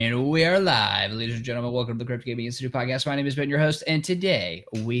We are live, ladies and gentlemen. Welcome to the Crypto Gaming Institute podcast. My name is Ben, your host, and today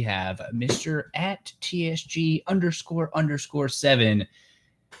we have Mr. at TSG __7,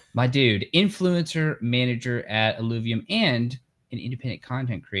 my dude, influencer manager at Illuvium and an independent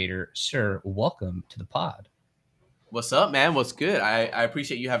content creator. Sir, welcome to the pod. What's up, man? What's good? I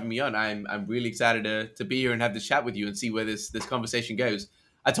appreciate you having me on. I'm really excited to be here and have this chat with you and see where this conversation goes.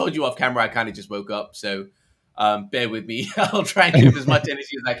 I told you off camera I kind of just woke up, so bear with me. I'll try and give as much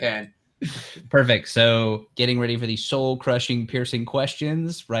energy as I can. Perfect. So getting ready for these soul crushing, piercing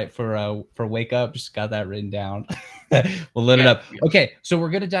questions, right? For wake up, just got that written down. We'll load it up. Yeah. Okay, so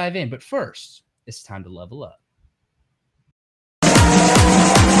we're gonna dive in, but first, it's time to level up.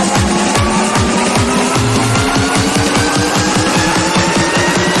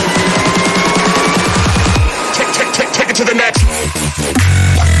 Take it to the next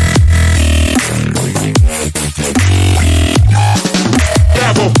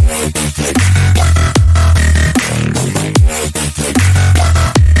level.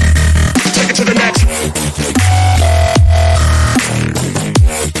 Take it to the next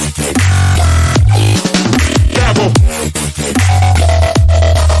level.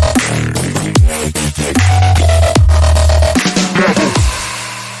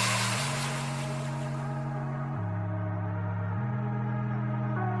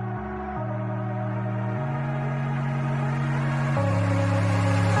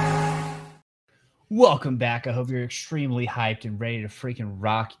 Welcome back. I hope you're extremely hyped and ready to freaking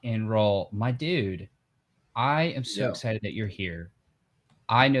rock and roll. My dude, I am so excited that you're here.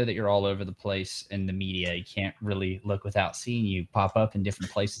 I know that you're all over the place in the media. You can't really look without seeing you pop up in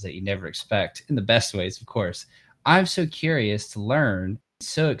different places that you never expect, in the best ways, of course. I'm so curious to learn,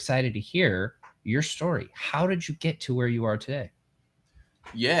 so excited to hear your story. How did you get to where you are today?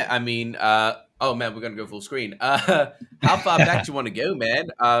 Yeah, I mean, oh man, we're gonna go full screen. How far back do you want to go,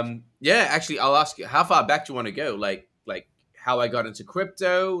 man? Yeah, actually, I'll ask you, how far back do you want to go? Like how I got into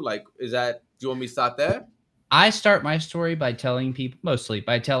crypto? Like, do you want me to start there? I start my story by telling people, mostly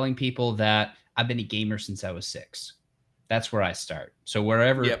by telling people that I've been a gamer since I was 6. That's where I start. So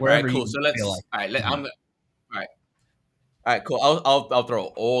wherever right, cool. So let's, all right, cool. I'll throw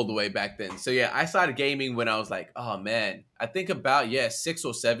it all the way back then. So yeah, I started gaming when I was like, oh man, I think about 6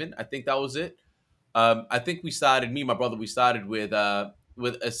 or 7. I think that was it. I think me and my brother, we started with a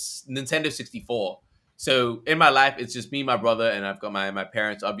Nintendo 64. So in my life, it's just me, my brother, and I've got my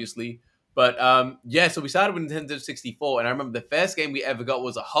parents, obviously. But so we started with Nintendo 64, and I remember the first game we ever got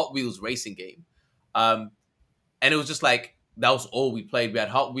was a Hot Wheels racing game. And it was just like, that was all we played. We had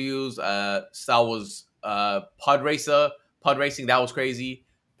Hot Wheels, Star Wars Pod Racing, that was crazy.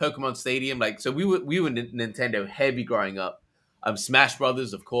 Pokemon Stadium, like, so we were Nintendo heavy growing up. Smash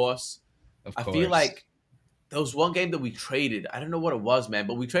Brothers, of course. I feel like there was one game that we traded. I don't know what it was, man,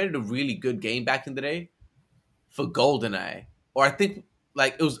 but we traded a really good game back in the day for GoldenEye. Or I think,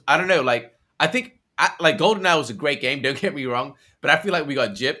 like, it was, I don't know, like, I think, GoldenEye was a great game, don't get me wrong, but I feel like we got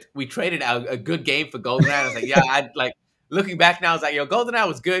gypped. We traded out a good game for GoldenEye, and I was like, looking back now, I was like, yo, GoldenEye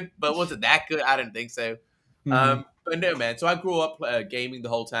was good, but was it that good? I didn't think so. Mm-hmm. But no, man, so I grew up gaming the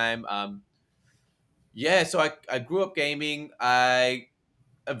whole time. So I grew up gaming. I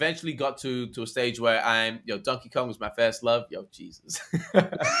eventually got to a stage where Donkey Kong was my first love. Yo, Jesus.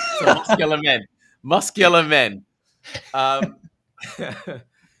 So muscular men.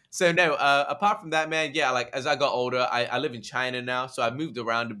 So no, apart from that, man, as I got older, I live in China now, so I moved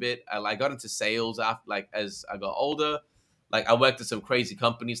around a bit. I got into sales after, as I got older. Like, I worked at some crazy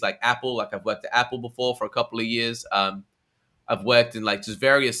companies like Apple. Like, I've worked at Apple before for a couple of years. I've worked in just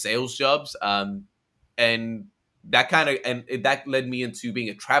various sales jobs. And that led me into being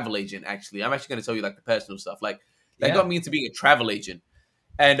a travel agent. Actually, I'm actually going to tell you the personal stuff. That got me into being a travel agent,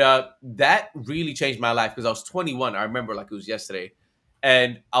 and that really changed my life because I was 21. I remember like it was yesterday,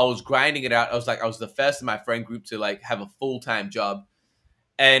 and I was grinding it out. I was the first in my friend group to have a full-time job,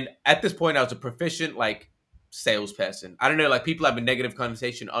 and at this point, I was a proficient salesperson. I don't know, people have a negative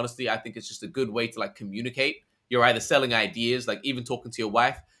connotation. Honestly, I think it's just a good way to communicate. You're either selling ideas, even talking to your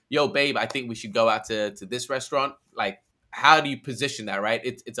wife. Yo, babe, I think we should go out to this restaurant. How do you position that, right?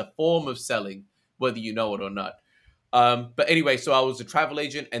 It's a form of selling, whether you know it or not. But anyway, so I was a travel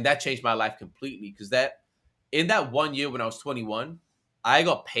agent, and that changed my life completely because in that 1 year when I was 21, I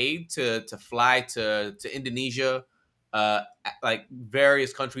got paid to fly to Indonesia,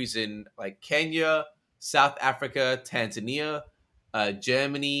 various countries in Kenya, South Africa, Tanzania,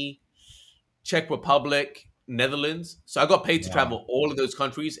 Germany, Czech Republic, Netherlands. So I got paid to travel all of those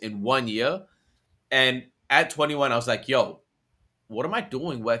countries in 1 year. And at 21, I was like, yo, what am I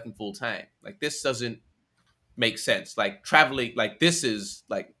doing working full time? This doesn't make sense. Traveling, this is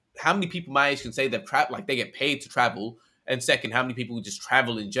how many people my age can say they've traveled, like they get paid to travel? And second, how many people just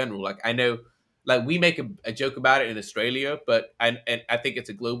travel in general? Like I know, like we make a joke about it in Australia, but and I think it's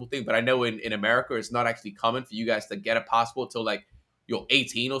a global thing. But I know in America, it's not actually common for you guys to get a passport till like you're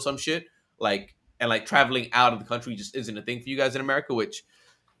 18 or some shit. Like and like traveling out of the country just isn't a thing for you guys in America, which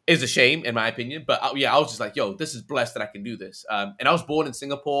is a shame in my opinion. But yeah, I was just like, yo, this is blessed that I can do this. And I was born in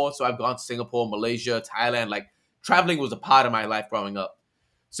Singapore, so I've gone to Singapore, Malaysia, Thailand. Like traveling was a part of my life growing up.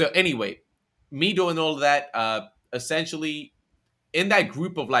 So anyway, me doing all of that, essentially in that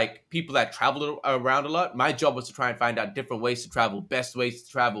group of like people that traveled around a lot, my job was to try and find out different ways to travel, best ways to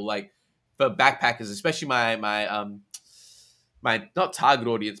travel, like for backpackers, especially my not target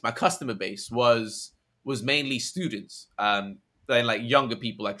audience, my customer base was mainly students, and like younger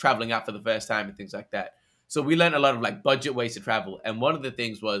people, like traveling out for the first time and things like that. So we learned a lot of like budget ways to travel, and one of the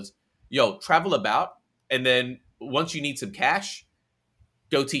things was, yo, travel about, and then once you need some cash,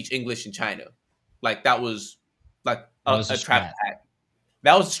 go teach English in China. Like that was like a travel hack.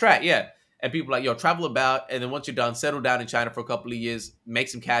 That was a strat, yeah. And people were like, yo, travel about, and then once you're done, settle down in China for a couple of years, make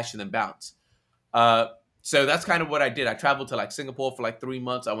some cash, and then bounce. So that's kind of what I did. I traveled to like Singapore for like 3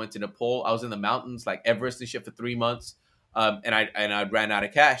 months. I went to Nepal. I was in the mountains, like Everest and shit, for 3 months. And I ran out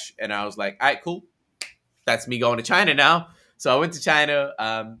of cash, and I was like, all right, cool. That's me going to China now. So I went to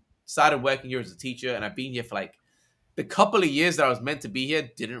China, started working here as a teacher, and I've been here for like the couple of years that I was meant to be here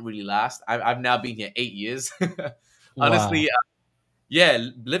didn't really last. I've now been here 8 years. Honestly, Wow. yeah,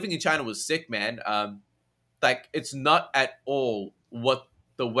 living in China was sick, man. Like it's not at all what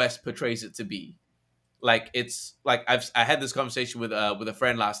the West portrays it to be. Like it's like I had this conversation with a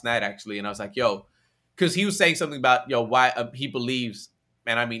friend last night actually, and I was like, yo, because he was saying something about why he believes,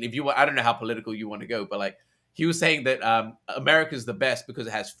 and I mean, if you want, I don't know how political you want to go, but like he was saying that America's the best because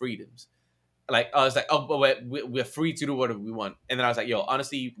it has freedoms. Like I was like, oh, but we're free to do whatever we want, and then I was like, yo,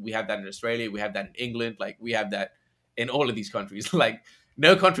 honestly, we have that in Australia, we have that in England, like we have that in all of these countries. Like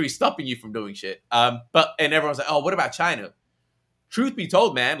no country is stopping you from doing shit. But and everyone's like, oh, what about China? Truth be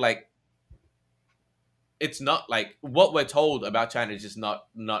told, man, like it's not like what we're told about China is just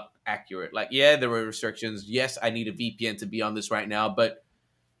not accurate. Like, yeah, there are restrictions. Yes, I need a VPN to be on this right now, but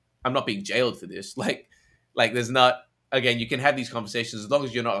I'm not being jailed for this. Like there's not. Again, you can have these conversations as long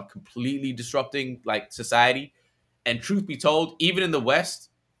as you're not completely disrupting like society. And truth be told, even in the West,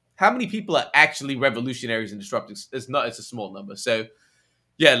 how many people are actually revolutionaries and disrupting? It's not. It's a small number. So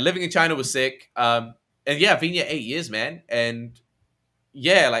yeah, living in China was sick. And yeah, I've been here 8 years, man. And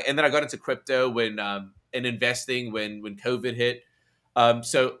yeah, like, and then I got into crypto when and investing when COVID hit.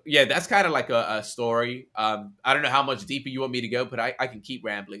 So yeah, that's kind of like a story. I don't know how much deeper you want me to go, but I can keep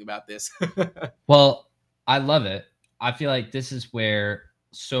rambling about this. Well, I love it. I feel like this is where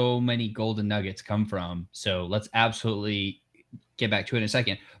so many golden nuggets come from. So let's absolutely get back to it in a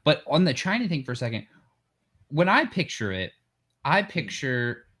second. But on the China thing for a second, when I picture it, I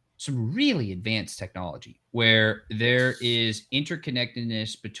picture some really advanced technology where there is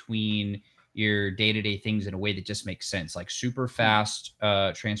interconnectedness between your day-to-day things in a way that just makes sense, like super fast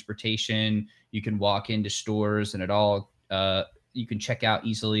transportation. You can walk into stores and it all you can check out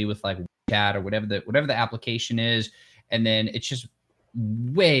easily with like chat or whatever the application is, and then it's just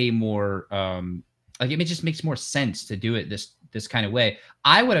way more like it just makes more sense to do it this kind of way.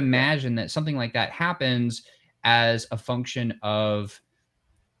 I would imagine that something like that happens as a function of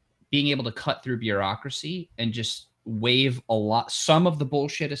being able to cut through bureaucracy and just wave some of the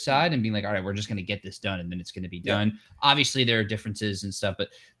bullshit aside and being like, all right, we're just going to get this done and then it's going to be done. Obviously there are differences and stuff, but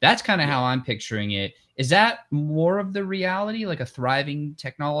that's kind of how I'm picturing it. Is that more of the reality, like a thriving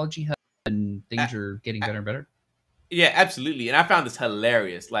technology hub and things are getting better and better? Yeah, absolutely. And I found this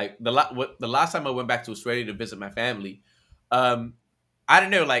hilarious. Like the last time I went back to Australia to visit my family, I don't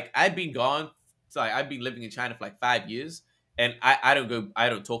know, like I'd been gone. So like, I'd been living in China for like 5 years, and I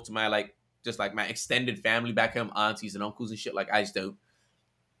don't talk to my like just like my extended family back home, aunties and uncles and shit. Like I just don't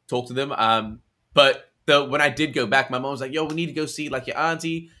talk to them. But when I did go back, my mom was like, "Yo, we need to go see like your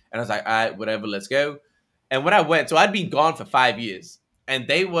auntie," and I was like, "All right, whatever, let's go." And when I went, so I'd been gone for 5 years, and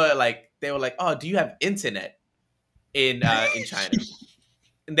they were like, "Oh, do you have internet in China?"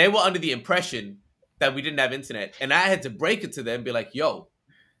 And they were under the impression that we didn't have internet, and I had to break it to them and be like, "Yo,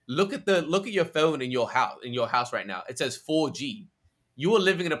 look at your phone in your house right now. It says 4G. You are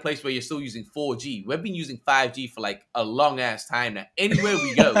living in a place where you're still using 4G. We've been using 5G for like a long ass time now. Anywhere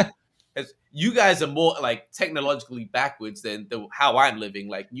we go, you guys are more like technologically backwards than how I'm living.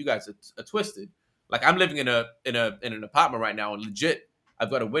 Like you guys are twisted. Like I'm living in an apartment right now, and legit, I've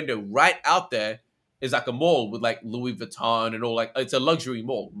got a window right out there. Is like a mall with like Louis Vuitton and all, like it's a luxury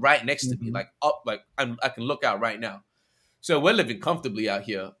mall right next to me, like up, like I can look out right now. So we're living comfortably out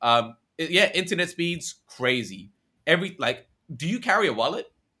here. Yeah, internet speeds crazy. Do you carry a wallet?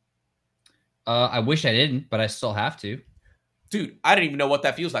 I wish I didn't, but I still have to. Dude, I don't even know what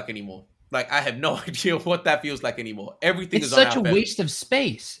that feels like anymore. Like, I have no idea what that feels like anymore. Everything It's is on such our a phone. waste of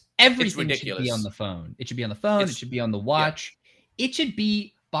space. Everything should be ridiculous. on the phone. It should be on the phone. It should be on the watch. It should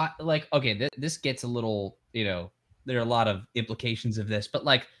be like, okay, this gets a little, there are a lot of implications of this, but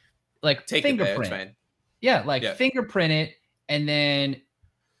like Take fingerprint. it there, man. Yeah, fingerprint it and then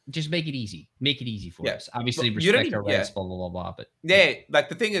just make it easy. Make it easy for us. Obviously, respect our rights, blah, blah, blah, blah. But like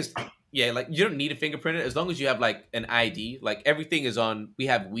the thing is, like you don't need a fingerprint as long as you have like an ID. Like everything is on. We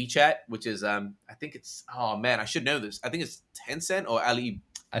have WeChat, which is I think it's oh man, I should know this. I think it's Tencent or Ali.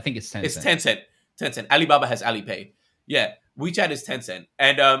 I think it's Tencent. It's Tencent. Tencent. Alibaba has Alipay. Yeah, WeChat is Tencent,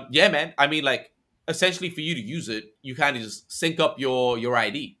 and yeah, man. I mean, like essentially for you to use it, you kind of just sync up your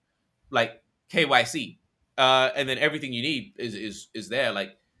ID, like KYC, and then everything you need is there.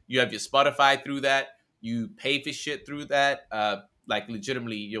 Like you have your Spotify through that. You pay for shit through that. Like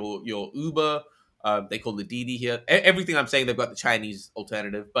legitimately your Uber. They call it Didi here. Everything I'm saying, they've got the Chinese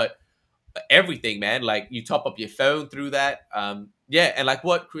alternative, but everything, man. Like you top up your phone through that. Yeah, and like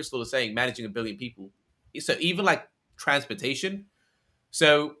what Crystal is saying, managing 1 billion people. So even like transportation.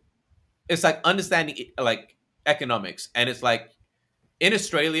 So it's like understanding like economics, and it's like in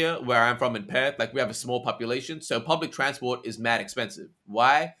Australia, where I'm from in Perth, like we have a small population, so public transport is mad expensive.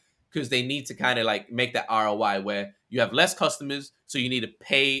 Why? Because they need to kind of like make that ROI where you have less customers, so you need to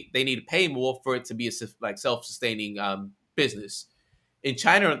pay. They need to pay more for it to be a like self-sustaining business. In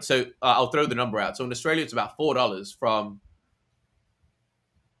China, so I'll throw the number out. So in Australia, it's about $4 from.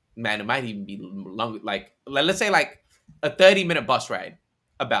 Man, it might even be longer. Like let's say like a 30-minute bus ride,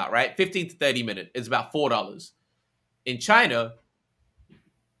 about right, 15 to 30 minutes. It's about $4. In China,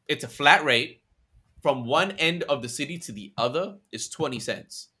 it's a flat rate from one end of the city to the other is 20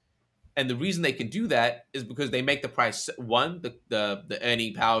 cents. And the reason they can do that is because they make the price the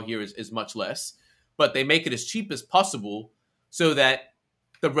earning power here is much less, but they make it as cheap as possible so that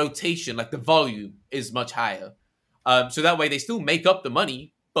the rotation, like the volume, is much higher. So that way they still make up the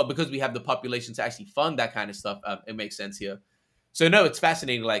money, but because we have the population to actually fund that kind of stuff, it makes sense here. So no, it's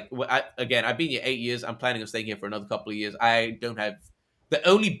fascinating. Like I've been here 8 years. I'm planning on staying here for another couple of years. I don't have the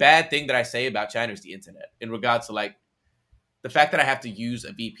only bad thing that I say about China is the internet in regards to like the fact that I have to use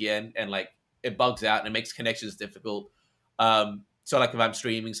a VPN and like it bugs out and it makes connections difficult. So like if I'm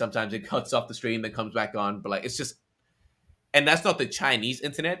streaming, sometimes it cuts off the stream, then comes back on. But like it's just, and that's not the Chinese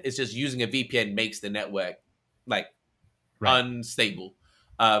internet. It's just using a VPN makes the network like unstable.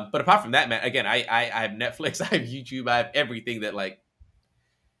 But apart from that, man, again, I have Netflix, I have YouTube, I have everything that like,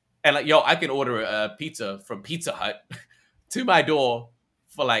 and like, yo, I can order a pizza from Pizza Hut to my door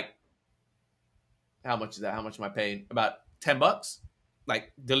for like, how much is that? How much am I paying? About $10,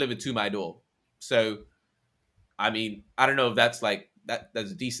 like delivered to my door. So, I mean, I don't know if that's like,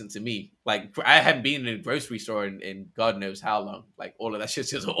 that's decent to me. Like I haven't been in a grocery store in God knows how long. Like all of that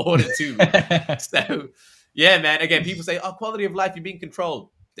shit's just ordered to me. So yeah, man. Again, people say, "Oh, quality of life, you're being controlled."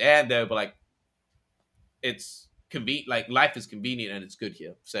 Damn, though, but like, it's convenient. Like life is convenient and it's good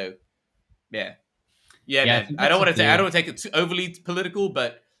here. So, yeah, man. I don't want to take it too overly political,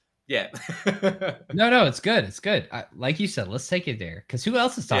 but yeah. No, it's good. It's good. Like you said, let's take it there because who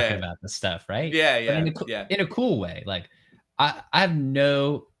else is talking about this stuff, right? Yeah. In a cool way. Like, I have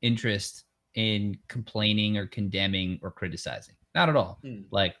no interest in complaining or condemning or criticizing. Not at all.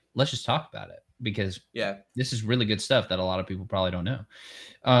 Like, let's just talk about it. Because this is really good stuff that a lot of people probably don't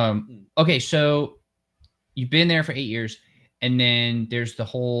know. Okay, so you've been there for 8 years, and then there's the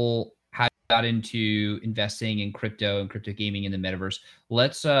whole how you got into investing in crypto and crypto gaming in the metaverse.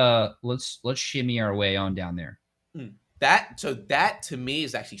 Let's shimmy our way on down there. That to me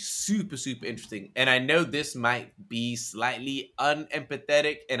is actually super, super interesting. And I know this might be slightly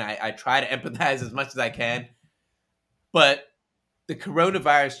unempathetic, and I try to empathize as much as I can, but the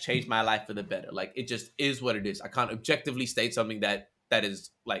coronavirus changed my life for the better. Like it just is what it is. I can't objectively state something that is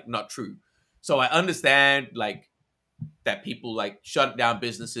like not true. So I understand like that people like shut down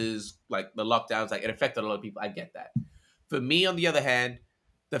businesses, like the lockdowns, like it affected a lot of people. I get that. For me, on the other hand,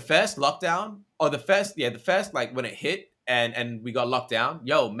 the first lockdown or the first like when it hit and we got locked down,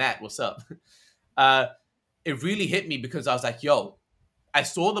 yo, Matt, what's up? It really hit me because I was like, yo, I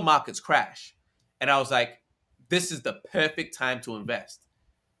saw the markets crash and I was like, this is the perfect time to invest.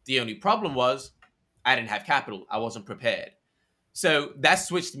 The only problem was I didn't have capital. I wasn't prepared. So that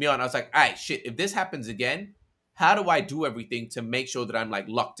switched me on. I was like, all right, shit, if this happens again, how do I do everything to make sure that I'm like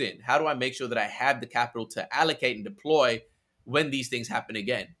locked in? How do I make sure that I have the capital to allocate and deploy when these things happen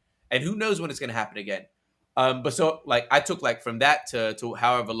again? And who knows when it's going to happen again? But so like I took like from that to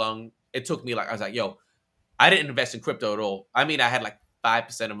however long it took me, like I was like, yo, I didn't invest in crypto at all. I mean, I had like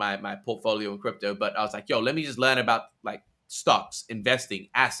 5% of my portfolio in crypto, but I was like, yo, let me just learn about like stocks, investing,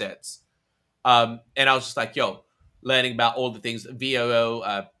 assets. And I was just like, yo, learning about all the things, VOO,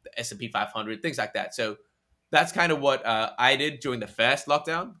 S&P 500, things like that. So that's kind of what I did during the first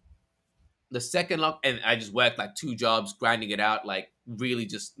lockdown. The second and I just worked like 2 jobs, grinding it out, like really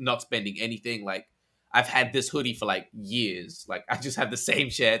just not spending anything. Like I've had this hoodie for like years. Like I just have the same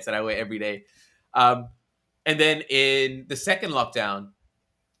shirts that I wear every day. And then in the second lockdown,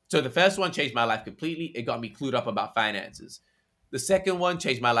 so the first one changed my life completely. It got me clued up about finances. The second one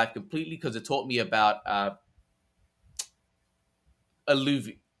changed my life completely because it taught me about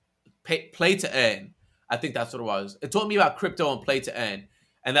Alluvium, play to earn. I think that's what it was. It taught me about crypto and play to earn.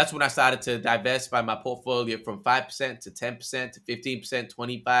 And that's when I started to diversify my portfolio from 5% to 10% to 15%,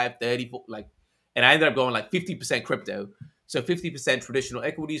 25, 30, like, and I ended up going like 50% crypto. So 50% traditional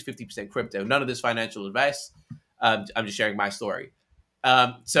equities, 50% crypto. None of this financial advice. I'm just sharing my story.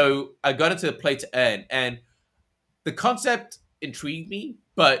 So I got into the play to earn, and the concept intrigued me,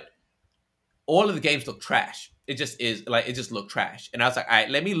 but all of the games look trash. It just looked trash. And I was like, all right,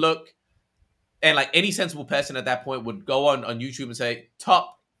 let me look. And like any sensible person at that point would go on YouTube and say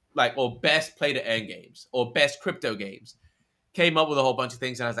top, like, or best play to earn games or best crypto games. Came up with a whole bunch of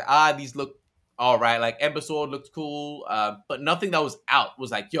things, and I was like, these look all right. Like Ember Sword looked cool, but nothing that was out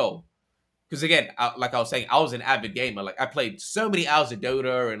was like, yo. Because again, like I was saying, I was an avid gamer. Like I played so many hours of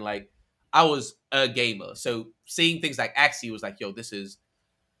Dota, and like I was a gamer. So seeing things like Axie was like, yo, this is.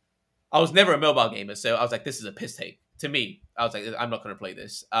 I was never a mobile gamer, so I was like, this is a piss take to me. I was like, I'm not going to play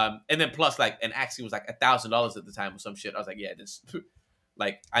this. And then plus, like, an Axie was like $1,000 at the time or some shit. I was like, yeah, this,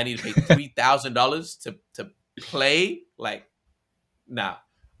 like, I need to pay $3,000 to play. Like, nah.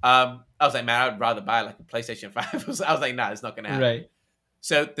 I was like, man, I'd rather buy like a PlayStation 5. I was like, nah, it's not going to happen. Right.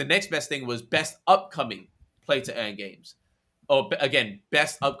 So the next best thing was best upcoming play to earn games, or again,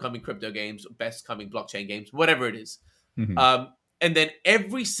 best upcoming crypto games, best coming blockchain games, whatever it is. Mm-hmm. And then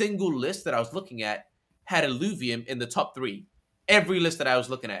every single list that I was looking at had Alluvium in the top 3. Every list that I was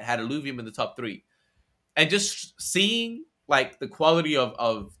looking at had Alluvium in the top 3. And just seeing like the quality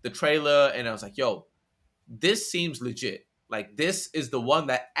of the trailer, and I was like, yo, this seems legit. Like this is the one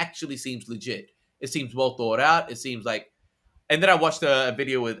that actually seems legit. It seems well thought out. It seems like, and then I watched a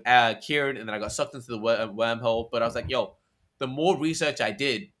video with Kieran, and then I got sucked into the wormhole. But I was like, yo, the more research I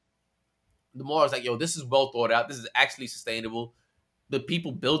did, the more I was like, yo, this is well thought out. This is actually sustainable. The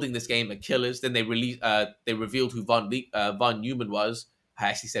people building this game are killers. Then they revealed who Von Neumann was. I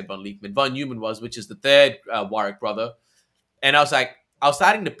actually said Von Leekman. Von Neumann was, which is the third Warwick brother. And I was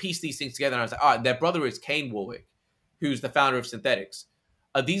starting to piece these things together. And I was like, their brother is Kane Warwick, who's the founder of Synthetics.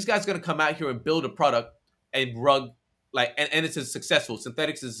 Are these guys going to come out here and build a product and rug, like, and it's a successful,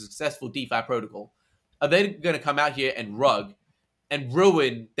 Synthetics is a successful DeFi protocol. Are they going to come out here and rug and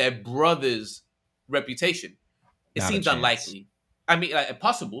ruin their brother's reputation? It seems unlikely. I mean, like,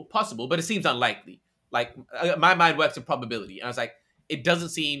 possible, but it seems unlikely. Like, my mind works in probability. And I was like, it doesn't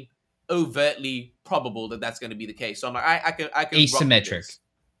seem overtly probable that that's going to be the case. So I'm like, I can asymmetric.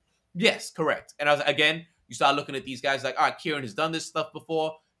 Yes, correct. And I was like, again, you start looking at these guys like, all right, Kieran has done this stuff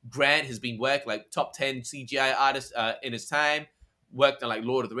before. Grant has been worked like top 10 CGI artist in his time, worked on like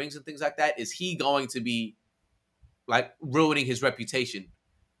Lord of the Rings and things like that. Is he going to be like ruining his reputation?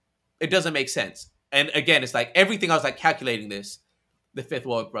 It doesn't make sense. And again, it's like everything I was like calculating this. The fifth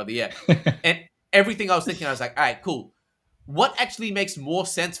Warwick brother, yeah. And everything I was thinking, I was like, all right, cool. What actually makes more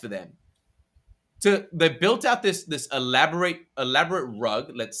sense for them? They built out this elaborate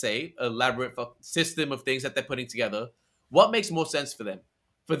rug, let's say, elaborate system of things that they're putting together. What makes more sense for them?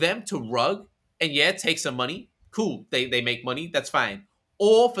 For them to rug and take some money, cool. They make money, that's fine.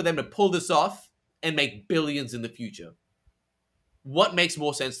 Or for them to pull this off and make billions in the future. What makes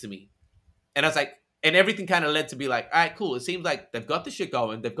more sense to me? And I was like, and everything kind of led to be like, all right, cool. It seems like they've got the shit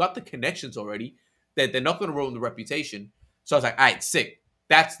going. They've got the connections already. That they're not going to ruin the reputation. So I was like, all right, sick.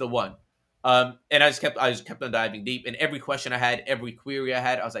 That's the one. And I just kept on diving deep. And every question I had, every query I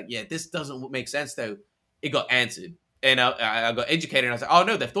had, I was like, yeah, this doesn't make sense though. It got answered. And I got educated. And I was like, oh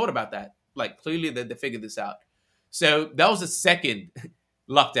no, they've thought about that. Like clearly they figured this out. So that was the second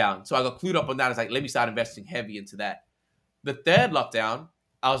lockdown. So I got clued up on that. I was like, let me start investing heavy into that. The third lockdown,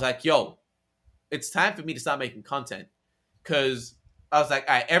 I was like, yo, it's time for me to start making content. Because I was like,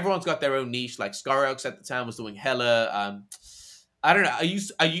 all right, everyone's got their own niche. Like Scarox at the time was doing hella. I don't know.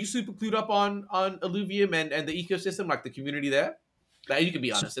 Are you super clued up on Alluvium and the ecosystem, like the community there? Like, you can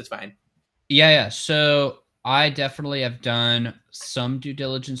be honest. It's fine. Yeah. So I definitely have done some due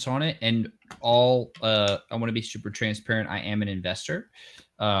diligence on it, and I want to be super transparent. I am an investor.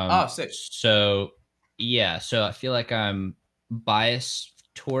 Sick. So yeah, so I feel like I'm biased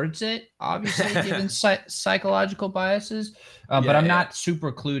towards it, obviously, given psychological biases, but I'm Yeah. not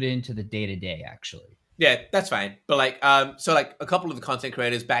super clued into the day to day, actually. Yeah, that's fine. But like, so like a couple of the content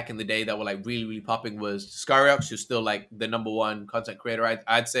creators back in the day that were like really, really popping was Skyrox, who's still like the number one content creator,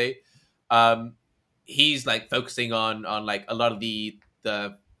 I'd say. Um, he's like focusing on like a lot of the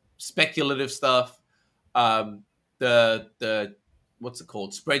speculative stuff, um, the what's it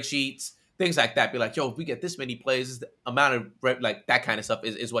called, spreadsheets, things like that. Be like, yo, if we get this many players, the amount of like that kind of stuff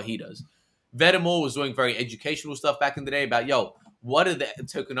is what he does. Vedamore was doing very educational stuff back in the day about, yo, what are the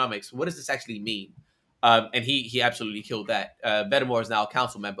tokenomics? What does this actually mean? And he absolutely killed that. Vedamore is now a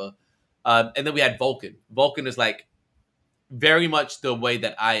council member. And then we had Vulcan. Vulcan is like very much the way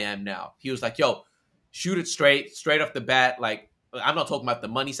that I am now. He was like, yo, shoot it straight off the bat. Like, I'm not talking about the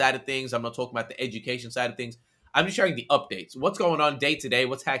money side of things. I'm not talking about the education side of things. I'm just sharing the updates. What's going on day to day?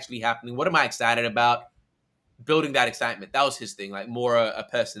 What's actually happening? What am I excited about? Building that excitement. That was his thing, like more a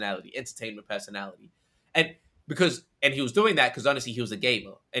personality, entertainment personality. And he was doing that because honestly, he was a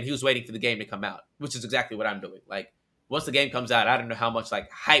gamer and he was waiting for the game to come out, which is exactly what I'm doing. Like, once the game comes out, I don't know how much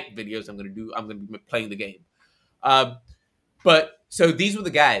like hype videos I'm going to do. I'm going to be playing the game. But so these were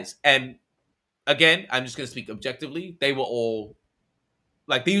the guys, and again, I'm just going to speak objectively. They were all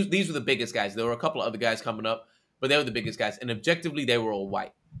like these were the biggest guys. There were a couple of other guys coming up, but they were the biggest guys, and objectively, they were all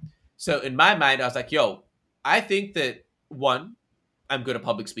white. So in my mind, I was like, yo, I think that one, I'm good at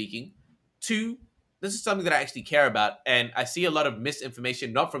public speaking. Two, this is something that I actually care about, and I see a lot of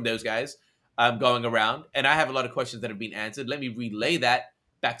misinformation, not from those guys, going around, and I have a lot of questions that have been answered. Let me relay that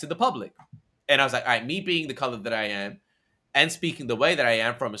back to the public. And I was like, all right, me being the color that I am, and speaking the way that I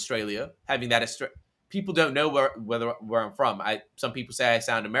am from Australia, having that people don't know where I'm from. Some people say I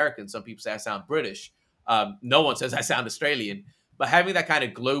sound American, some people say I sound British. No one says I sound Australian. But having that kind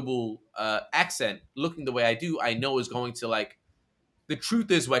of global accent, looking the way I do, I know is going to like. The truth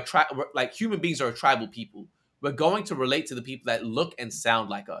is, we're like human beings are a tribal people. We're going to relate to the people that look and sound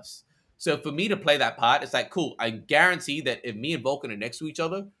like us. So for me to play that part, it's like cool. I guarantee that if me and Vulcan are next to each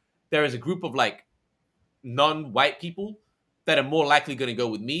other, there is a group of like non-white people that are more likely going to go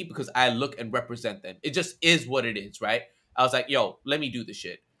with me because I look and represent them. It just is what it is, right? I was like, yo, let me do the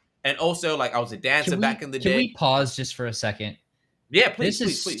shit. And also, like, I was a dancer back in the day. Can we pause just for a second? Yeah, please.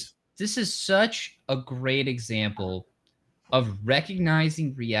 This is such a great example of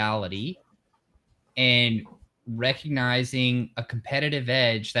recognizing reality and recognizing a competitive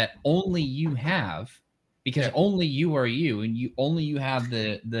edge that only you have, because only you are you, and you have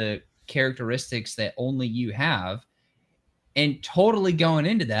the characteristics that only you have, and totally going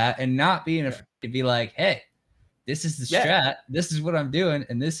into that and not being afraid to be like, hey, this is the strat, this is what I'm doing,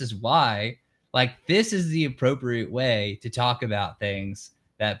 and this is why. Like, this is the appropriate way to talk about things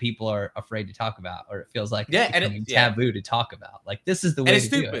that people are afraid to talk about, or it feels like it's becoming taboo to talk about. Like, this is the way. And it's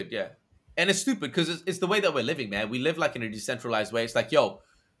stupid, and it's stupid because it's the way that we're living, man. We live like in a decentralized way. It's like, yo,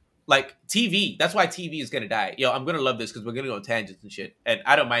 like TV. That's why TV is gonna die. Yo, I'm gonna love this because we're gonna go on tangents and shit. And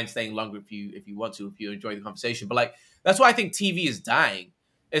I don't mind staying longer if you want to, if you enjoy the conversation. But like, that's why I think TV is dying.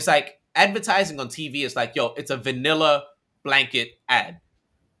 It's like advertising on TV is like, yo, it's a vanilla blanket ad.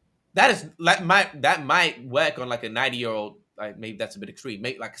 That is like that might work on like a 90-year-old. Like, maybe that's a bit extreme.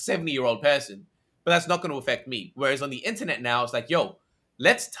 Maybe like a 70-year-old person, but that's not going to affect me. Whereas on the internet now, it's like, yo,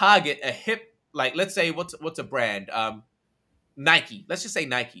 let's target a hip. Like, let's say what's a brand? Nike. Let's just say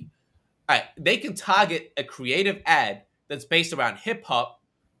Nike. All right, they can target a creative ad that's based around hip hop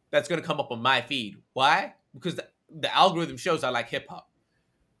that's going to come up on my feed. Why? Because the algorithm shows I like hip hop.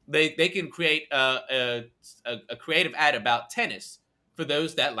 They can create a creative ad about tennis for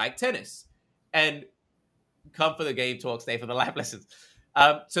those that like tennis, and come for the game talk, stay for the live lessons.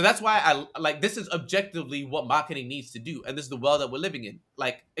 So that's why I like, this is objectively what marketing needs to do, and this is the world that we're living in.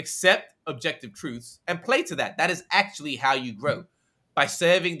 Like, accept objective truths and play to that. That is actually how you grow, by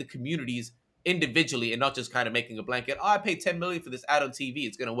serving the communities individually and not just kind of making a blanket. Oh, I paid $10 million for this ad on TV,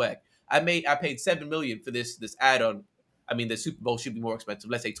 it's gonna work. I paid $7 million for this ad on. I mean, the Super Bowl should be more expensive.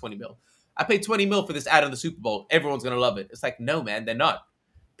 Let's say 20 mil. I paid 20 mil for this ad on the Super Bowl. Everyone's gonna love it. It's like, no, man, they're not.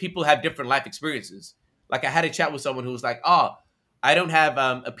 People have different life experiences. Like, I had a chat with someone who was like, oh, I don't have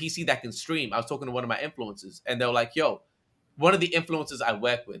a PC that can stream. I was talking to one of my influencers, and they were like, yo, one of the influencers I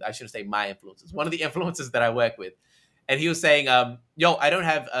work with, I shouldn't say my influencers, one of the influencers that I work with, and he was saying, yo, I don't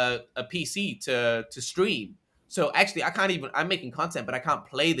have a PC to stream. So actually, I'm making content, but I can't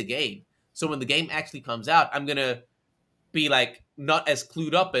play the game. So when the game actually comes out, I'm going to be like not as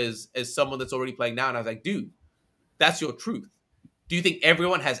clued up as someone that's already playing now. And I was like, dude, that's your truth. Do you think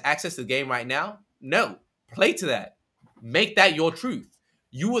everyone has access to the game right now? No. Play to that. Make that your truth.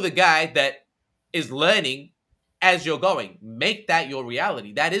 You are the guy that is learning as you're going. Make that your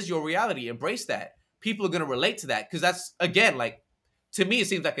reality. That is your reality. Embrace that. People are going to relate to that because that's, again, like, to me, it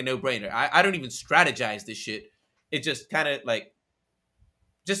seems like a no-brainer. I don't even strategize this shit. It just kind of like,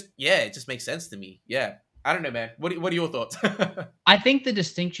 it just makes sense to me. Yeah. I don't know, man. What are your thoughts? I think the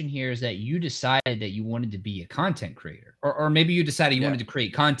distinction here is that you decided that you wanted to be a content creator, or maybe you decided you wanted to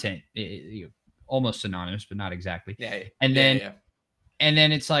create content, almost synonymous, but not exactly. Yeah. And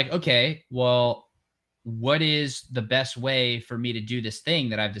then it's like, okay, well, what is the best way for me to do this thing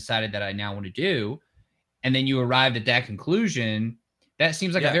that I've decided that I now want to do? And then you arrived at that conclusion. That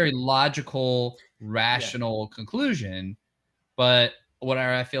seems like a very logical, rational conclusion. But what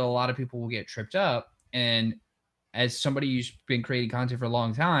I feel a lot of people will get tripped up. And as somebody who's been creating content for a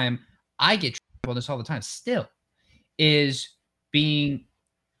long time, I get tripped up on this all the time still, is being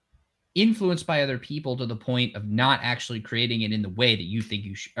influenced by other people to the point of not actually creating it in the way that you think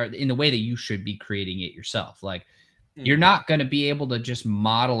you should, or in the way that you should be creating it yourself. Like, you're not going to be able to just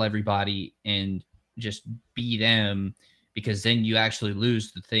model everybody and just be them, because then you actually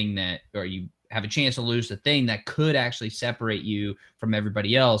lose the thing that, or you have a chance to lose the thing that could actually separate you from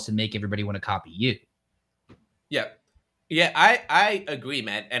everybody else and make everybody want to copy you. Yeah, I agree,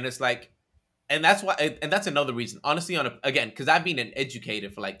 man. And it's like, and that's why, and that's another reason, honestly, again, because I've been an educator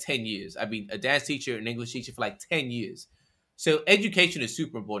for like 10 years. I've been a dance teacher, an English teacher for like 10 years. So education is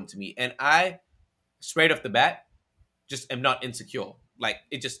super important to me. And I, straight off the bat, just am not insecure. Like,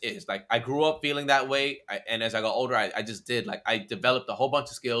 it just is. Like, I grew up feeling that way. And as I got older, I just did. Like, I developed a whole bunch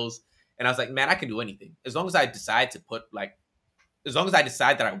of skills. And I was like, man, I can do anything. As long as I decide that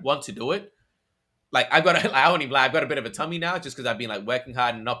I want to do it. Like, I won't even lie, I've got a bit of a tummy now just because I've been like working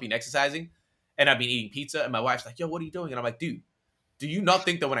hard and not been exercising. And I've been eating pizza. And my wife's like, yo, what are you doing? And I'm like, dude, do you not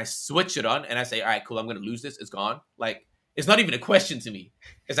think that when I switch it on and I say, all right, cool, I'm going to lose this, it's gone? Like, it's not even a question to me.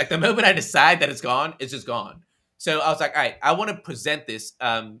 It's like the moment I decide that it's gone, it's just gone. So I was like, all right, I want to present this.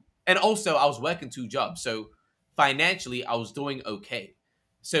 And also, I was working 2 jobs. So financially, I was doing okay.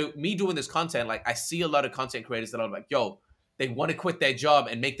 So me doing this content, like, I see a lot of content creators that are like, yo, they want to quit their job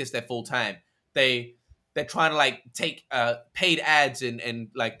and make this their full time. They're trying to like take paid ads and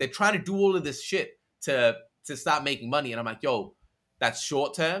like they're trying to do all of this shit to start making money. And I'm like, yo, that's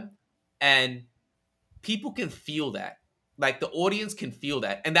short term. And people can feel that. Like, the audience can feel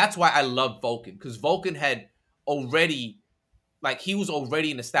that. And that's why I love Vulcan, because Vulcan had already, like, he was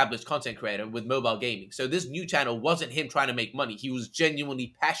already an established content creator with mobile gaming. So this new channel wasn't him trying to make money. He was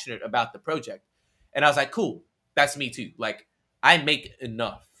genuinely passionate about the project. And I was like, cool, that's me too. Like, I make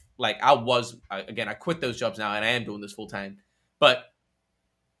enough. Like, I quit those jobs now and I am doing this full time, but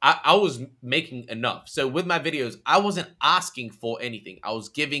I was making enough. So with my videos, I wasn't asking for anything. I was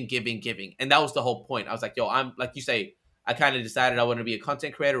giving. And that was the whole point. I was like, yo, I'm, like you say, I kind of decided I want to be a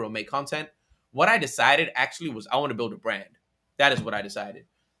content creator or make content. What I decided actually was I want to build a brand. That is what I decided.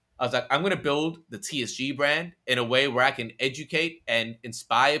 I was like, I'm going to build the TSG brand in a way where I can educate and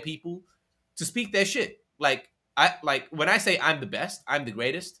inspire people to speak their shit. Like, when I say I'm the best, I'm the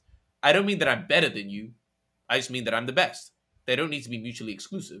greatest, I don't mean that I'm better than you. I just mean that I'm the best. They don't need to be mutually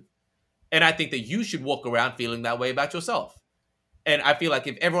exclusive. And I think that you should walk around feeling that way about yourself. And I feel like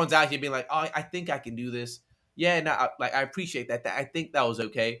if everyone's out here being like, oh, I think I can do this. Yeah, no, I appreciate that. I think that was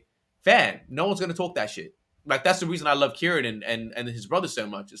okay. Fan, no one's going to talk that shit. Like, that's the reason I love Kieran and his brothers so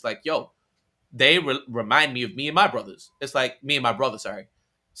much. It's like, yo, they remind me of me and my brothers. It's like me and my brother, sorry.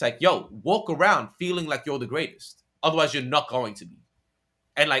 It's like, yo, walk around feeling like you're the greatest. Otherwise, you're not going to be.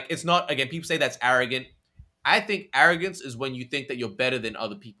 And like, it's not, again, people say that's arrogant. I think arrogance is when you think that you're better than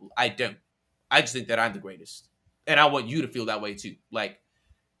other people. I don't. I just think that I'm the greatest. And I want you to feel that way too. Like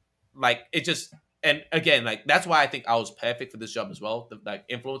it just, and again, like, that's why I think I was perfect for this job as well. The like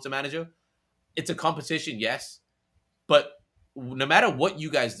influencer manager. It's a competition, yes. But no matter what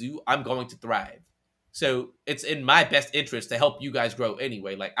you guys do, I'm going to thrive. So it's in my best interest to help you guys grow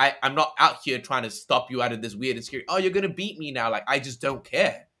anyway. Like, I'm not out here trying to stop you out of this weird and scary, oh, you're going to beat me now. Like, I just don't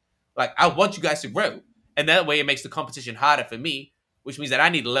care. Like, I want you guys to grow. And that way it makes the competition harder for me, which means that I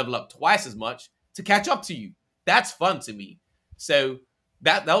need to level up twice as much to catch up to you. That's fun to me. So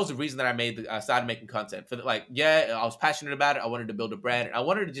that was the reason that I started making content. For like, yeah, I was passionate about it. I wanted to build a brand. And I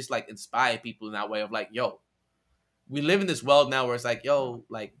wanted to just like inspire people in that way of like, yo, we live in this world now where it's like, yo,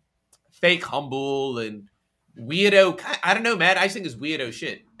 like, fake humble and weirdo. I don't know, man. I just think it's weirdo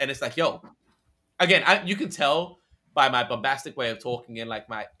shit. And it's like, yo, again, you can tell by my bombastic way of talking and like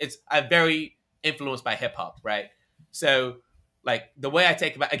I'm very influenced by hip hop, right? So Like the way I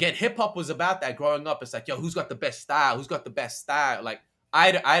take about again, hip hop was about that growing up. It's like, yo, who's got the best style? Who's got the best style? Like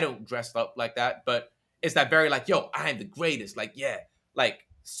I don't dress up like that, but it's that very like, yo, I am the greatest. Like, yeah, like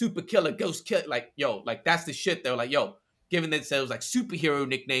super killer, ghost killer. Like, yo, like that's the shit. They're like, yo, giving themselves like superhero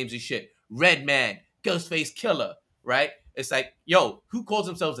nicknames and shit. Red Man, Ghostface Killer, right? It's like, yo, who calls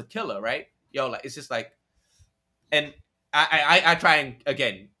themselves a killer, right? Yo, like it's just like, and I try and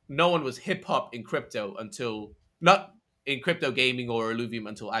again, no one was hip hop in crypto until not in crypto gaming or Illuvium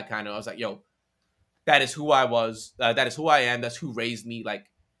until I was like, yo, that is who I was. That is who I am. That's who raised me. Like,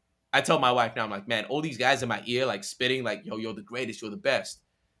 I tell my wife now, I'm like, man, all these guys in my ear, like spitting, like, yo, you're the greatest, you're the best.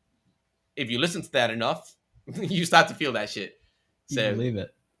 If you listen to that enough, you start to feel that shit. So, you believe it.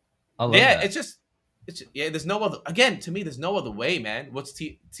 I love yeah, that. it's just, yeah, there's no other, again, to me, there's no other way, man. What's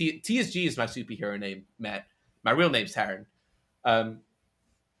TSG is my superhero name, Matt. My real name's Taran.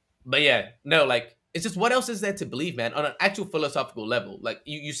 But yeah, no, like, it's just what else is there to believe, man? On an actual philosophical level, like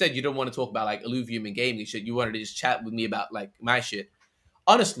you said, you don't want to talk about like Illuvium and gaming shit. You wanted to just chat with me about like my shit.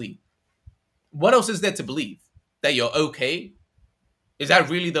 Honestly, what else is there to believe? That you're okay? Is that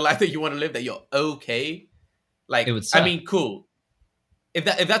really the life that you want to live? That you're okay? Like, It would suck. I mean, cool. If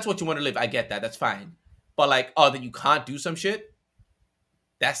that's what you want to live, I get that. That's fine. But like, oh, that you can't do some shit.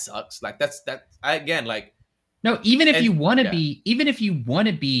 That sucks. Like again, like. No, even if you want to yeah. be, even if you want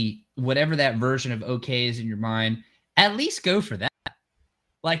to be whatever that version of okay is in your mind, at least go for that.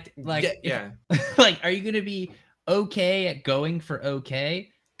 Like, yeah. Like, are you going to be okay at going for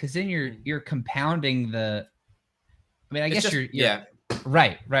okay? Because then you're compounding the. I mean, I guess you're yeah.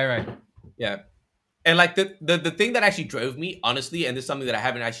 Right. Yeah. And like the thing that actually drove me, honestly, and this is something that I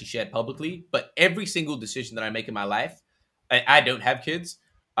haven't actually shared publicly, but every single decision that I make in my life, I don't have kids.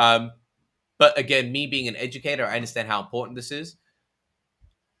 But again, me being an educator, I understand how important this is.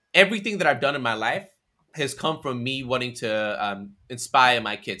 Everything that I've done in my life has come from me wanting to inspire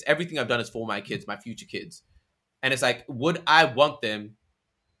my kids. Everything I've done is for my kids, my future kids. And it's like, would I want them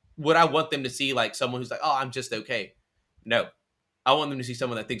to see like someone who's like, oh, I'm just okay? No. I want them to see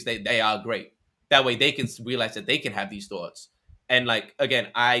someone that thinks they are great. That way they can realize that they can have these thoughts. And like, again,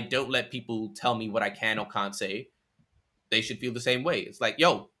 I don't let people tell me what I can or can't say. They should feel the same way. It's like,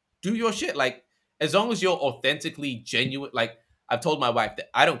 yo, do your shit. Like, as long as you're authentically genuine, like I've told my wife that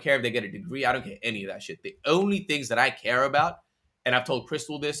I don't care if they get a degree. I don't care any of that shit. The only things that I care about, and I've told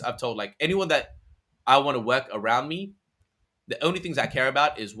Crystal this, I've told like anyone that I want to work around me, the only things I care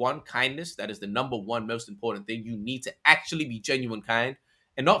about is one, kindness. That is the number one most important thing. You need to actually be genuine kind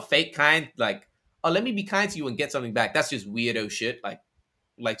and not fake kind. Like, oh, let me be kind to you and get something back. That's just weirdo shit.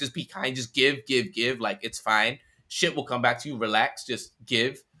 Like just be kind. Just give. Like, it's fine. Shit will come back to you. Relax. Just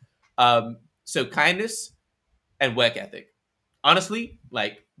give. So kindness and work ethic. Honestly,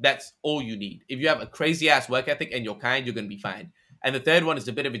 like that's all you need. If you have a crazy ass work ethic and you're kind, you're gonna be fine. And the third one is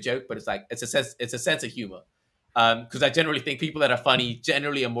a bit of a joke, but it's like it's a sense of humor. Because I generally think people that are funny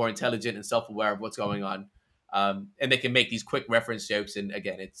generally are more intelligent and self-aware of what's going on, and they can make these quick reference jokes. And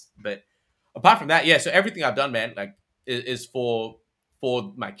again, but apart from that, yeah. So everything I've done, man, like is for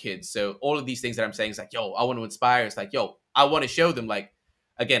my kids. So all of these things that I'm saying is like, yo, I want to inspire. It's like, yo, I want to show them. Like,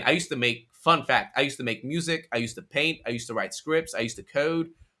 again, I used to make I used to make music. I used to paint. I used to write scripts. I used to code.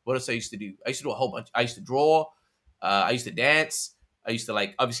 What else I used to do? I used to do a whole bunch. I used to draw. I used to dance. I used to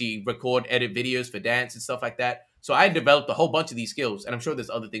like obviously record, edit videos for dance and stuff like that. So I developed a whole bunch of these skills, and I'm sure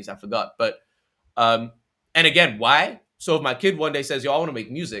there's other things I forgot. But and again, why? So if my kid one day says, "Yo, I want to make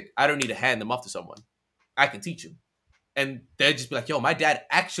music," I don't need to hand them off to someone. I can teach him, and they'll just be like, "Yo, my dad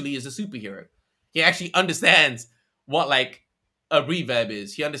actually is a superhero. He actually understands what like a reverb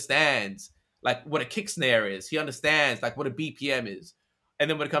is. He understands like what a kick snare is. He understands like what a BPM is." And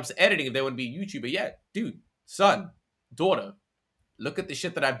then when it comes to editing, if they want to be a YouTuber, yeah, dude, son, daughter, look at the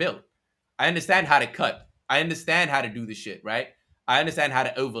shit that I built. I understand how to cut. I understand how to do the shit, right? I understand how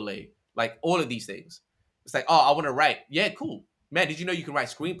to overlay, like all of these things. It's like, oh, I want to write. Yeah, cool. Man, did you know you can write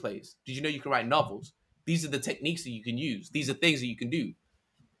screenplays? Did you know you can write novels? These are the techniques that you can use. These are things that you can do.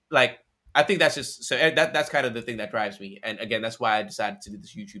 Like, I think that's just, so that's kind of the thing that drives me. And again, that's why I decided to do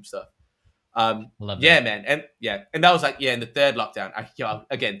this YouTube stuff. Love yeah, that. man. And that was like, yeah, in the third lockdown.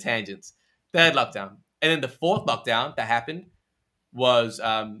 Again, tangents. Third lockdown. And then the fourth lockdown that happened was,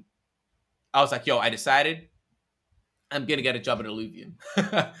 I was like, yo, I decided I'm going to get a job at Illuvium.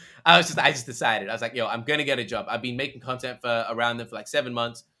 I just decided. I was like, yo, I'm going to get a job. I've been making content around them for like 7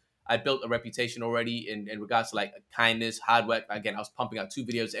 months. I built a reputation already in regards to like kindness, hard work. Again, I was pumping out 2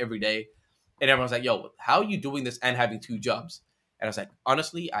 videos every day. And everyone's like, yo, how are you doing this and having 2 jobs? And I was like,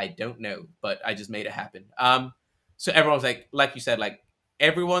 honestly, I don't know, but I just made it happen. So everyone was like you said, like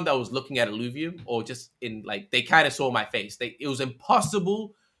everyone that was looking at Illuvium, or just in like, they kind of saw my face. It was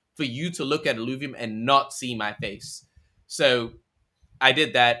impossible for you to look at Illuvium and not see my face. So I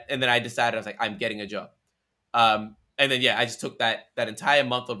did that, and then I decided, I was like, I'm getting a job. And then I just took that entire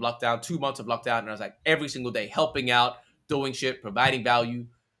month of lockdown, 2 months of lockdown, and I was like, every single day helping out, doing shit, providing value,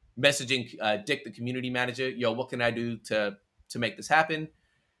 messaging Dick, the community manager, yo, what can I do to make this happen?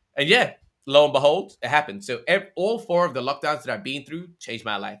 And lo and behold, it happened. So all 4 of the lockdowns that I've been through changed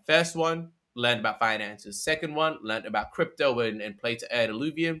my life. First one, learned about finances. Second one, learned about crypto and play to earn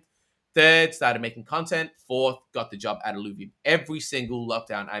Illuvium. Third, started making content. Fourth, got the job at Illuvium. Every single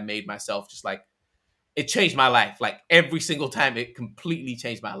lockdown, I made myself just like, it changed my life. Like every single time, it completely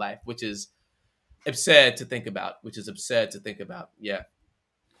changed my life, which is absurd to think about. Yeah.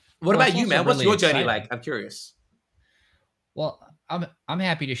 What about you, man? What's really your journey exciting. like? I'm curious. Well, I'm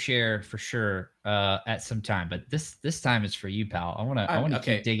happy to share for sure at some time, but this time is for you, pal. I want to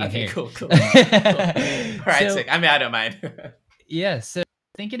keep digging here. Cool. All right, sick. I mean, I don't mind. Yeah. So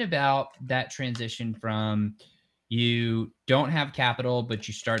thinking about that transition from you don't have capital, but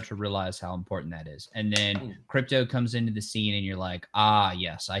you start to realize how important that is, and then crypto comes into the scene, and you're like,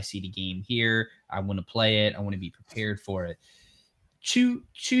 yes, I see the game here. I want to play it. I want to be prepared for it. Two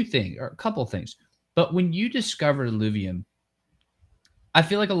things, or a couple things. But when you discovered Illuvium, I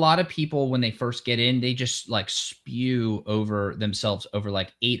feel like a lot of people, when they first get in, they just like spew over themselves over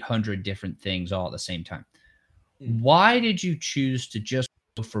like 800 different things all at the same time. Why did you choose to just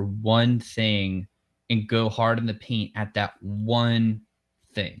go for one thing and go hard in the paint at that one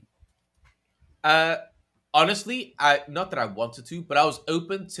thing? Honestly, not that I wanted to, but I was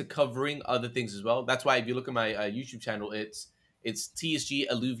open to covering other things as well. That's why if you look at my YouTube channel, it's TSG,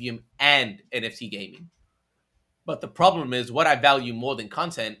 Illuvium, and NFT gaming. But the problem is, what I value more than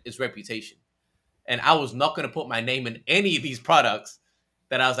content is reputation. And I was not going to put my name in any of these products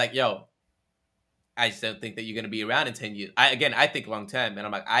that I was like, yo, I just don't think that you're going to be around in 10 years. I think long term. And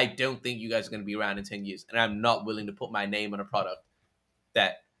I'm like, I don't think you guys are going to be around in 10 years. And I'm not willing to put my name on a product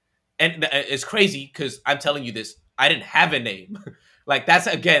that... And it's crazy because I'm telling you this, I didn't have a name. Like, that's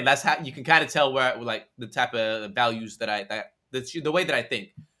how you can kind of tell where, like, the type of values the way that I think.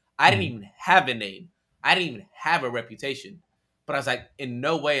 I didn't even have a name. I didn't even have a reputation. But I was like, in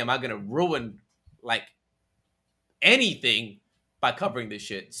no way am I going to ruin, like, anything by covering this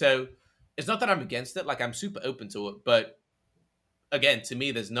shit. So it's not that I'm against it. Like, I'm super open to it. But again, to me,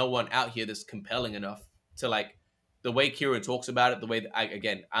 there's no one out here that's compelling enough to, like, the way Kieran talks about it, the way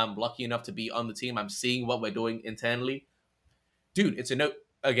that I'm lucky enough to be on the team. I'm seeing what we're doing internally. Dude, it's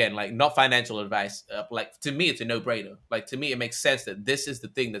like, not financial advice. Like, to me, it's a no-brainer. Like, to me, it makes sense that this is the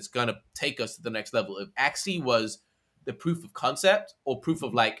thing that's going to take us to the next level. If Axie was the proof of concept or proof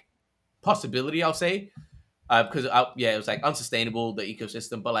of, like, possibility, I'll say, because, it was, like, unsustainable, the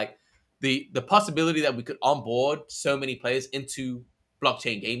ecosystem, but, like, the possibility that we could onboard so many players into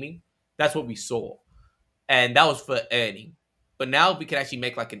blockchain gaming, that's what we saw. And that was for earning. But now we can actually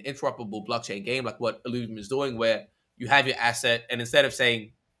make, like, an interoperable blockchain game, like what Illuvium is doing, where you have your asset, and instead of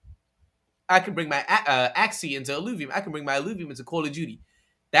saying, I can bring my Axie into Illuvium, I can bring my Illuvium into Call of Duty.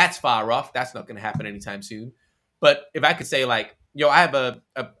 That's far off. That's not going to happen anytime soon. But if I could say, like, yo, I have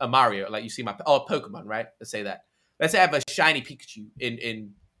a Mario, like you see Pokemon, right? Let's say that. Let's say I have a shiny Pikachu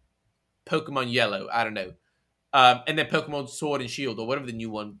in Pokemon Yellow. I don't know. And then Pokemon Sword and Shield, or whatever the new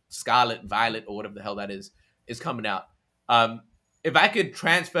one, Scarlet, Violet, or whatever the hell that is coming out. If I could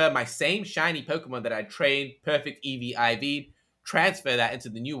transfer my same shiny Pokemon that I trained, perfect EV, IV, transfer that into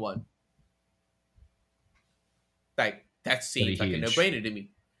the new one, like, that seems like a no-brainer to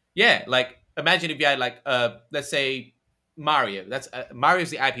me. Yeah, like, imagine if you had, like, let's say Mario. That's Mario's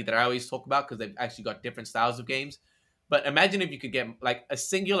the IP that I always talk about because they've actually got different styles of games. But imagine if you could get, like, a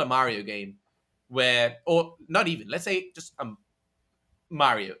singular Mario game where, or not even, let's say just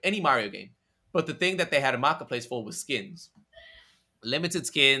Mario, any Mario game. But the thing that they had a marketplace for was skins. Limited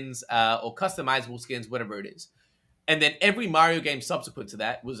skins or customizable skins, whatever it is. And then every Mario game subsequent to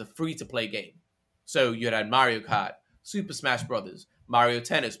that was a free-to-play game. So you had Mario Kart, Super Smash Brothers, Mario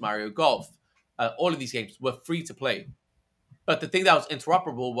Tennis, Mario Golf. All of these games were free-to-play. But the thing that was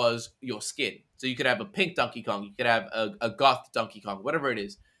interoperable was your skin. So you could have a pink Donkey Kong, you could have a goth Donkey Kong, whatever it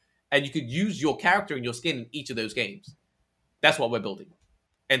is. And you could use your character and your skin in each of those games. That's what we're building.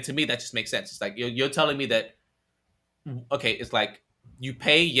 And to me, that just makes sense. It's like, you're telling me that, okay, it's like, you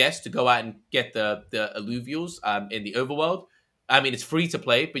pay, yes, to go out and get the alluvials in the overworld. I mean, it's free to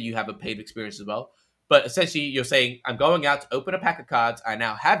play, but you have a paid experience as well. But essentially, you're saying, I'm going out to open a pack of cards. I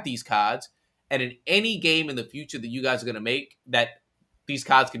now have these cards. And in any game in the future that you guys are going to make that these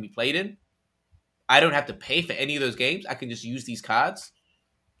cards can be played in, I don't have to pay for any of those games. I can just use these cards.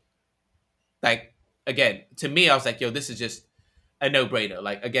 Like, again, to me, I was like, yo, this is just a no-brainer.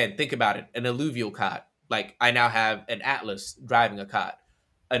 Like, again, think about it. An alluvial cart. Like, I now have an Atlas driving a cart.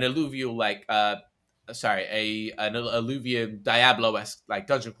 An alluvial, like, an alluvium Diablo-esque, like,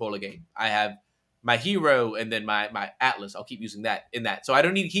 dungeon crawler game. I have my hero and then my Atlas. I'll keep using that in that. So I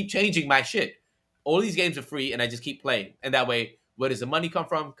don't need to keep changing my shit. All these games are free, and I just keep playing. And that way, where does the money come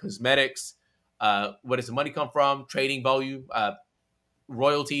from? Cosmetics. Where does the money come from? Trading volume,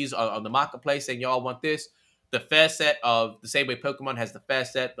 royalties on the marketplace, saying y'all want this. The fair set of the same way Pokemon has the fair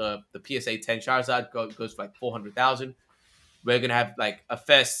set, the PSA 10 Charizard goes for like 400,000. We're gonna have like a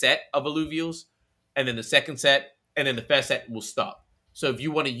fair set of alluvials, and then the second set, and then the fair set will stop. So if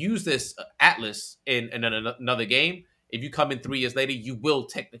you want to use this Atlas in another game, if you come in 3 years later, you will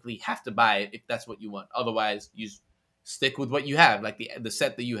technically have to buy it if that's what you want. Otherwise, you stick with what you have, like the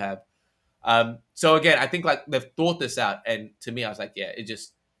set that you have. So again, I think like they've thought this out, and to me, I was like, yeah, it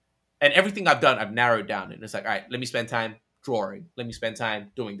just, and everything I've done, I've narrowed down, and it's like, all right, let me spend time drawing, let me spend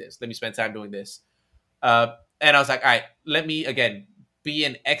time doing this, let me spend time doing this, and I was like, all right, let me again be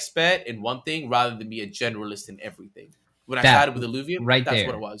an expert in one thing rather than be a generalist in everything. When I started with Alluvium, that's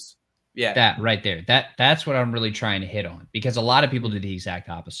what it was. Yeah, that right there, that's what I'm really trying to hit on, because a lot of people do the exact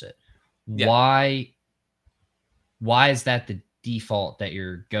opposite. Yeah. Why is that the default that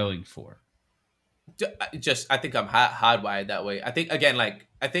you're going for? I think I'm hardwired that way. I think again, like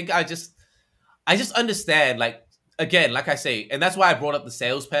I just understand, like again, like I say, and that's why I brought up the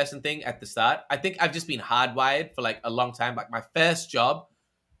salesperson thing at the start. I think I've just been hardwired for like a long time. Like my first job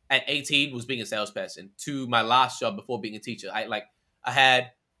at 18 was being a salesperson to my last job before being a teacher. I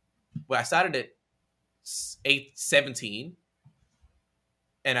started at 17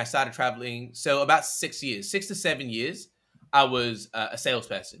 and I started traveling. So about 6 to 7 years, I was a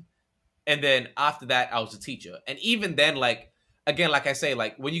salesperson. And then after that, I was a teacher. And even then, like, again, like I say,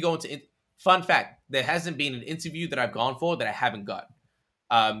 like when you go into, fun fact, there hasn't been an interview that I've gone for that I haven't got.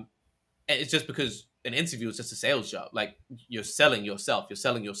 And it's just because an interview is just a sales job. Like you're selling yourself, you're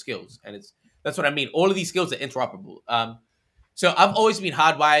selling your skills. And that's what I mean. All of these skills are interoperable. So I've always been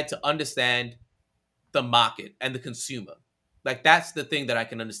hardwired to understand the market and the consumer. Like that's the thing that I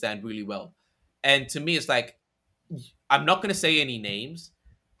can understand really well. And to me, it's like, I'm not going to say any names,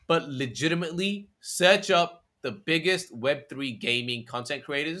 but legitimately search up the biggest Web3 gaming content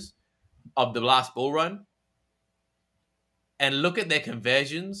creators of the last bull run and look at their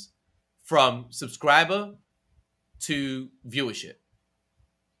conversions from subscriber to viewership.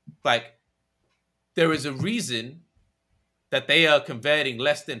 Like, there is a reason that they are converting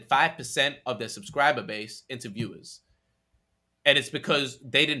less than 5% of their subscriber base into viewers. And it's because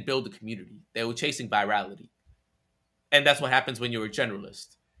they didn't build the community. They were chasing virality. And that's what happens when you're a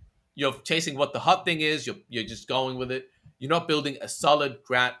generalist. You're chasing what the hot thing is. You're just going with it. You're not building a solid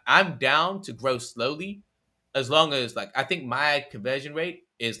ground. I'm down to grow slowly, as long as like I think my conversion rate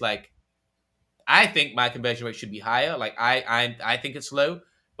is like, I think my conversion rate should be higher. Like I think it's low,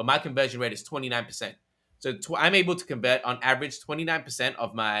 but my conversion rate is 29%. So I'm able to convert on average 29%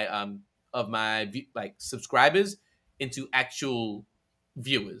 of my like subscribers into actual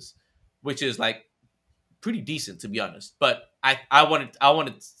viewers, which is like pretty decent, to be honest. But I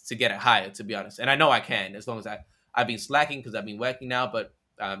wanted to get it higher, to be honest, and I know I can, as long as I've been slacking because I've been working now. But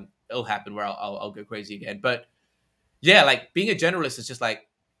it'll happen where I'll go crazy again. But yeah, like being a generalist is just like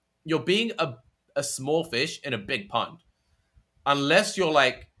you're being a small fish in a big pond, unless you're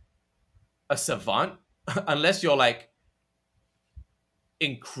like a savant, unless you're like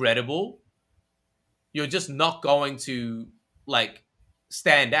incredible. You're just not going to like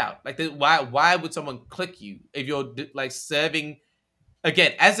stand out. Like, why would someone click you if you're like serving?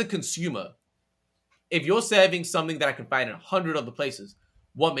 Again, as a consumer, if you're serving something that I can find in 100 other places,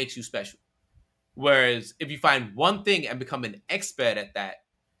 what makes you special? Whereas if you find one thing and become an expert at that,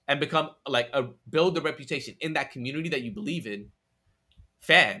 and become like build a reputation in that community that you believe in,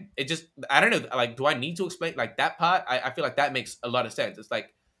 fam, it just, I don't know. Like, do I need to explain like that part? I feel like that makes a lot of sense. It's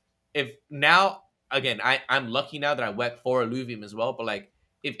like, if now, again, I'm lucky now that I work for Alluvium as well. But like,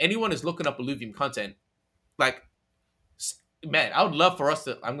 if anyone is looking up Alluvium content, like, man, I would love for us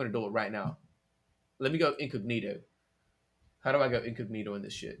to. I'm gonna do it right now. Let me go incognito. How do I go incognito in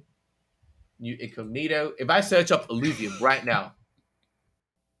this shit? New incognito. If I search up Alluvium right now,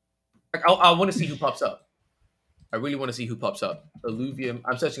 like, I want to see who pops up. I really want to see who pops up. Alluvium.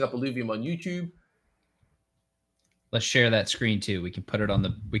 I'm searching up Alluvium on YouTube. Let's share that screen too. We can put it on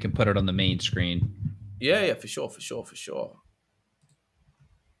the main screen. Yeah, for sure.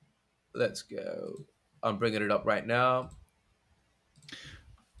 Let's go. I'm bringing it up right now.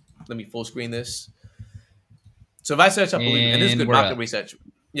 Let me full screen this. So if I search up Alluvium, and this is good market research.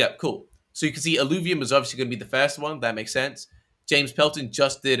 Yeah, cool. So you can see Illuvium is obviously going to be the first one. That makes sense. James Pelton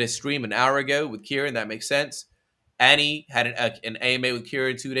just did a stream an hour ago with Kieran. That makes sense. Annie had an AMA with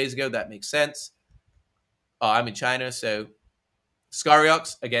Kieran 2 days ago. That makes sense. Oh, I'm in China, so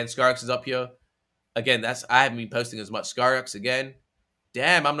Scariox again. Scariox is up here again. I haven't been posting as much. Scariox again.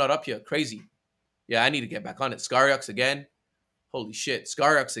 Damn, I'm not up here. Crazy. Yeah, I need to get back on it. Scariox again. Holy shit.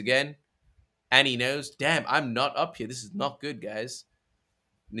 Scariox again. Annie knows. Damn, I'm not up here. This is not good, guys.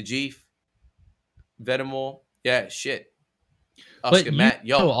 Najif. Venomore. Yeah, shit. Oscar, Matt.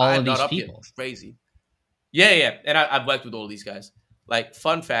 Yo, I'm not up here. Crazy. Yeah. And I've worked with all these guys. Like,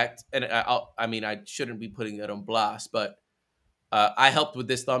 fun fact, and I shouldn't be putting it on blast, but I helped with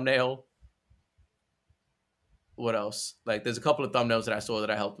this thumbnail. What else? Like, there's a couple of thumbnails that I saw that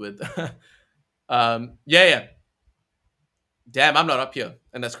I helped with. Yeah. Damn, I'm not up here,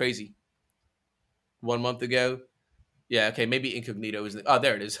 and that's crazy. 1 month ago. Yeah, okay, maybe Incognito isn't. Oh,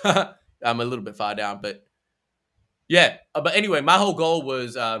 there it is. I'm a little bit far down, but yeah. But anyway, my whole goal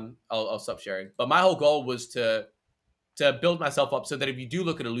was I'll stop sharing. But my whole goal was to build myself up so that if you do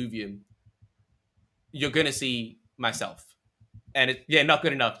look at Illuvium, you're gonna see myself. And not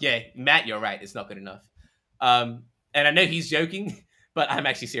good enough. Yeah, Matt, you're right. It's not good enough. And I know he's joking, but I'm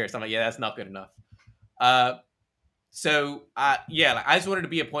actually serious. I'm like, yeah, that's not good enough. So I just wanted to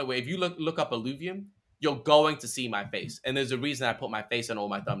be a point where if you look up Illuvium, you're going to see my face. And there's a reason I put my face on all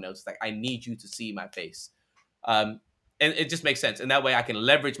my thumbnails. It's like, I need you to see my face. And it just makes sense. And that way I can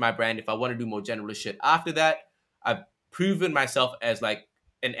leverage my brand if I want to do more generalist shit. After that, I've proven myself as like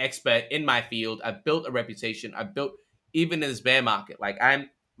an expert in my field. I've built a reputation. I've built, even in this bear market, like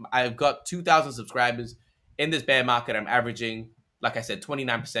I've got 2,000 subscribers. In this bear market, I'm averaging, like I said,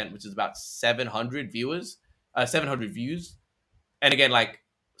 29%, which is about 700 views. And again, like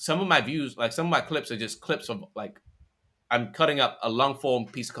some of my views, like some of my clips are just clips of like, I'm cutting up a long form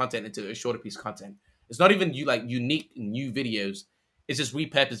piece of content into a shorter piece of content. It's not even unique new videos. It's just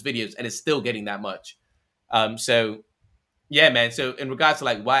repurposed videos, and it's still getting that much. So yeah, man. So in regards to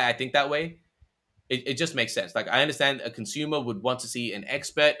like why I think that way, it just makes sense. Like I understand a consumer would want to see an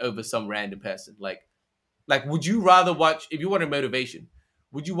expert over some random person. Like would you rather watch, if you want a motivation,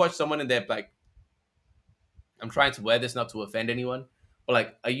 would you watch someone in their like, I'm trying to wear this not to offend anyone, but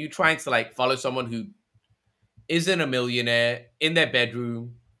like, are you trying to like follow someone who isn't a millionaire in their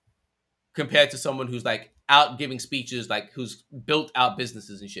bedroom compared to someone who's like out giving speeches, like who's built out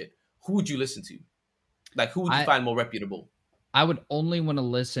businesses and shit? Who would you listen to? Like, who would you find more reputable? I would only want to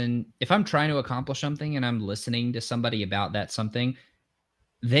listen if I'm trying to accomplish something and I'm listening to somebody about that something.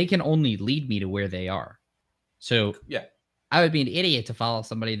 They can only lead me to where they are. So yeah, I would be an idiot to follow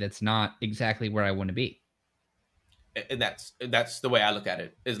somebody that's not exactly where I want to be. And that's the way I look at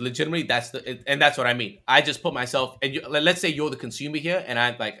it. Is legitimately and that's what I mean. I just put myself, and let's say you're the consumer here, and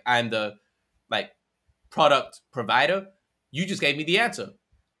I'm the like product provider. You just gave me the answer,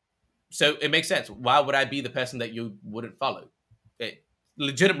 so it makes sense. Why would I be the person that you wouldn't follow?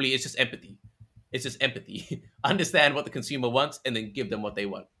 Legitimately, it's just empathy. It's just empathy. Understand what the consumer wants, and then give them what they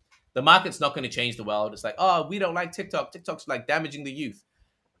want. The market's not going to change the world. It's like, oh, we don't like TikTok. TikTok's like damaging the youth.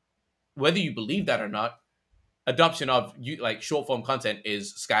 Whether you believe that or not, adoption of short form content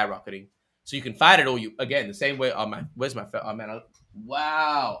is skyrocketing. So you can find it all. The same way. Where's my phone? Oh man,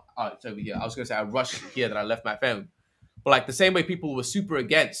 wow. Oh, it's over here. I was gonna say I rushed here that I left my phone, but like the same way people were super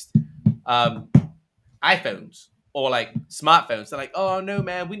against iPhones or like smartphones. They're like, oh no,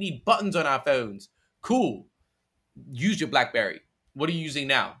 man, we need buttons on our phones. Cool. Use your BlackBerry. What are you using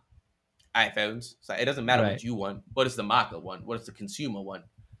now? iPhones. So it doesn't matter what you want. What does the market want? What does the consumer want?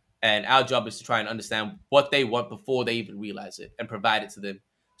 And our job is to try and understand what they want before they even realize it and provide it to them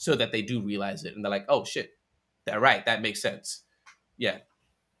so that they do realize it. And they're like, oh shit, they're right. That makes sense. Yeah.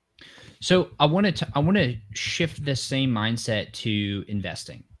 So I want to shift this same mindset to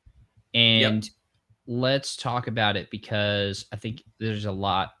investing, and let's talk about it because I think there's a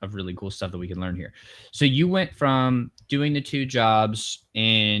lot of really cool stuff that we can learn here. So you went from doing the 2 jobs,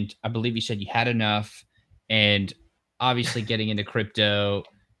 and I believe you said you had enough, and obviously getting into crypto,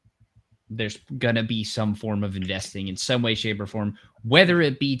 there's going to be some form of investing in some way, shape, or form, whether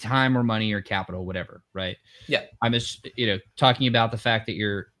it be time or money or capital, whatever, right? Yeah. I'm just, talking about the fact that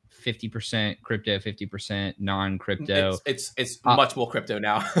you're 50% crypto, 50% non-crypto. It's much more crypto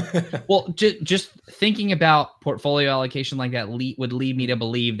now. Well, just thinking about portfolio allocation like that would lead me to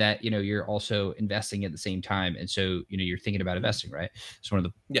believe that, you're also investing at the same time. And so, you're thinking about investing, right? It's one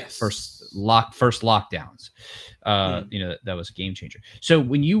of the first lockdowns. That was a game changer. So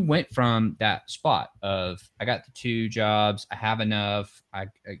when you went from that spot of, I got the 2 jobs, I have enough, I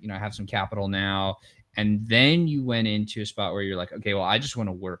have some capital now, And then you went into a spot where you're like, okay, well, I just want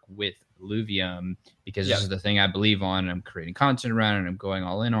to work with Illuvium because this is the thing I believe on, and I'm creating content around it, and I'm going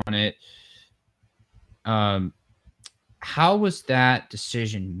all in on it. How was that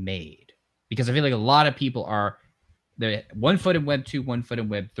decision made? Because I feel like a lot of people are they're 1 foot in Web 2, 1 foot in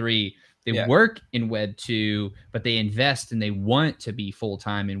Web 3. They work in Web 2, but they invest and they want to be full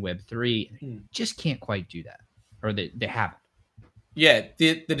time in Web 3. They just can't quite do that, or they haven't. Yeah,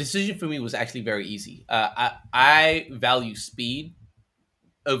 the decision for me was actually very easy. I value speed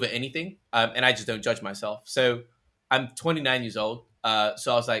over anything, and I just don't judge myself. So I'm 29 years old.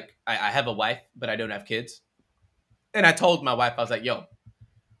 So I was like, I have a wife, but I don't have kids. And I told my wife, I was like, yo,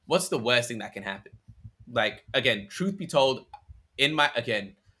 what's the worst thing that can happen? Like, again, truth be told,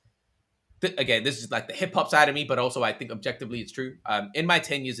 again, this is like the hip hop side of me, but also I think objectively it's true. In my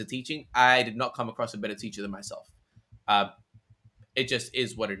 10 years of teaching, I did not come across a better teacher than myself. It just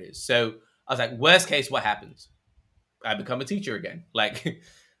is what it is. So I was like, worst case, what happens? I become a teacher again. Like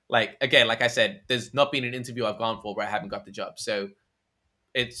again, like I said, there's not been an interview I've gone for where I haven't got the job. So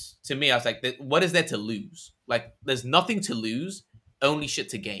it's, to me, I was like, what is there to lose? Like, there's nothing to lose, only shit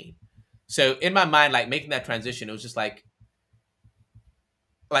to gain. So in my mind, like making that transition, it was just like,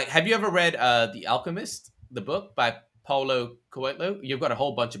 have you ever read The Alchemist, the book by Paulo Coelho? You've got a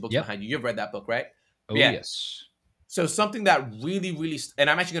whole bunch of books behind you. You've read that book, right? Oh, yes. So something that really, really, and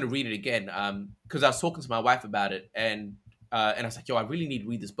I'm actually going to read it again because I was talking to my wife about it, and I was like, yo, I really need to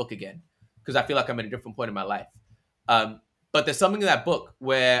read this book again because I feel like I'm at a different point in my life. But there's something in that book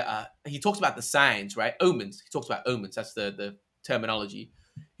where he talks about the signs, right? Omens. He talks about omens. That's the terminology.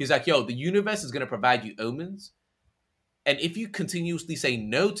 He's like, yo, the universe is going to provide you omens. And if you continuously say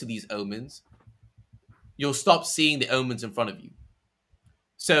no to these omens, you'll stop seeing the omens in front of you.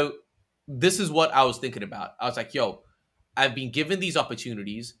 So this is what I was thinking about. I was like, yo, I've been given these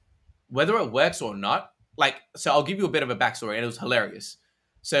opportunities, whether it works or not. So I'll give you a bit of a backstory, and it was hilarious.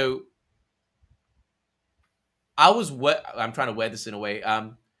 So I'm trying to wear this in a way.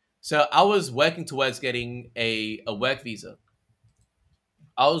 So I was working towards getting a work visa.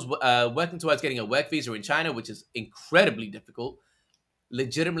 I was working towards getting a work visa in China, which is incredibly difficult.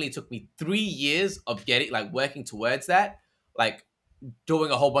 Legitimately took me 3 years of working towards that,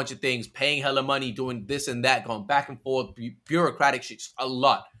 doing a whole bunch of things, paying hella money, doing this and that, going back and forth, bureaucratic shit, a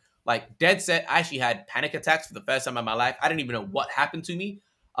lot. Dead set, I actually had panic attacks for the first time in my life. I didn't even know what happened to me.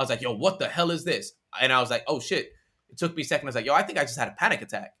 I was like, yo, what the hell is this? And I was like, oh shit. It took me a second. I was like, yo, I think I just had a panic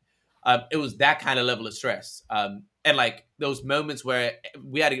attack. It was that kind of level of stress. And those moments where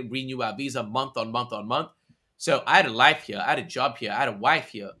we had to renew our visa month on month on month. So I had a life here. I had a job here. I had a wife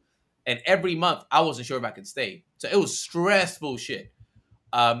here. And every month I wasn't sure if I could stay. So it was stressful shit.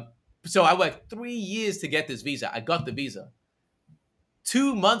 So I worked 3 years to get this visa. I got the visa.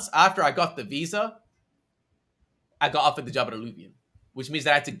 2 months after I got the visa, I got offered the job at Illuvium, which means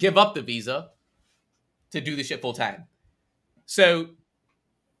that I had to give up the visa to do this shit full time. So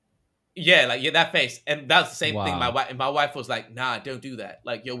that face. And that was the same thing. My wife was like, nah, don't do that.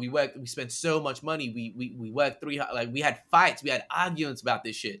 We spent so much money. We worked we had fights, we had arguments about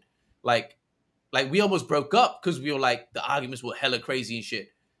this shit. We almost broke up because we were like, the arguments were hella crazy and shit.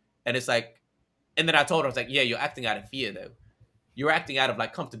 And it's like, and then I told her, I was like, yeah, you're acting out of fear though. You're acting out of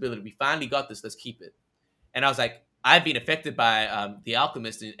comfortability. We finally got this. Let's keep it. And I was like, I've been affected by The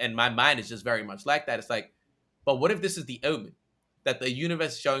Alchemist, and my mind is just very much like that. It's like, but what if this is the omen that the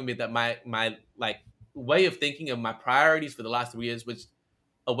universe is showing me that my way of thinking of my priorities for the last 3 years was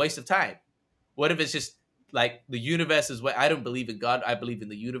a waste of time? What if it's just the universe is what I don't believe in God. I believe in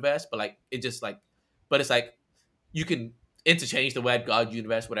the universe, but but it's you can interchange the word God,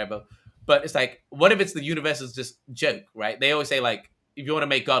 universe, whatever. But it's what if it's the universe is just joke, right? They always say if you want to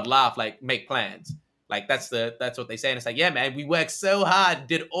make God laugh, make plans. That's what they say. And it's yeah, man, we worked so hard,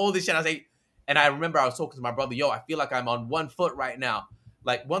 did all this shit. I was like, and I remember I was talking to my brother, yo, I feel like I'm on 1 foot right now.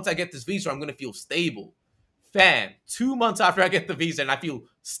 Once I get this visa, I'm gonna feel stable. Fam, 2 months after I get the visa and I feel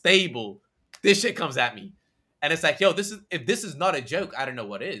stable, this shit comes at me. And it's yo, if this is not a joke, I don't know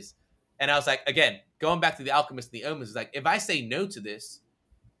what is. And I was again, going back to The Alchemist and the Omens, is if I say no to this,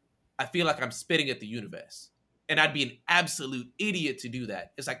 I feel like I'm spitting at the universe. And I'd be an absolute idiot to do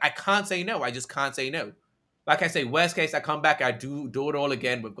that. It's I can't say no. I just can't say no. Like I say, worst case, I come back, I do it all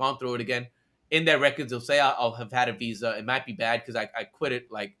again. We've gone through it again. In their records, they'll say I'll have had a visa. It might be bad because I quit it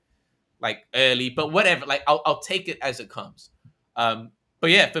early, but whatever. I'll take it as it comes. But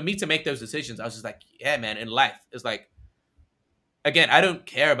yeah, for me to make those decisions, I was just yeah, man, in life, it's again, I don't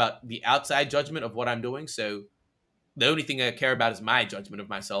care about the outside judgment of what I'm doing. So the only thing I care about is my judgment of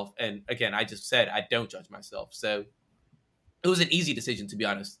myself. And again, I just said I don't judge myself. So it was an easy decision, to be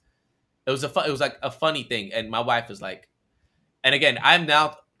honest. It was it was like a funny thing, and my wife was like, and again, I'm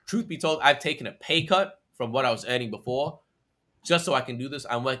now, truth be told, I've taken a pay cut from what I was earning before, just so I can do this.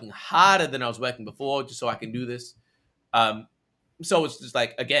 I'm working harder than I was working before, just so I can do this. So it's just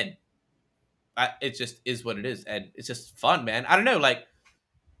like, again, it just is what it is, and it's just fun, man. I don't know, like,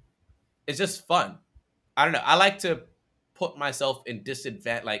 it's just fun. I don't know. I like to put myself in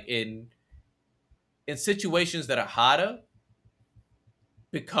disadvantage, like in situations that are harder,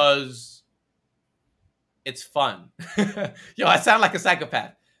 because it's fun. Yo, I sound like a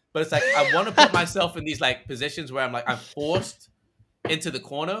psychopath, but it's like I want to put myself in these like positions where I'm forced into the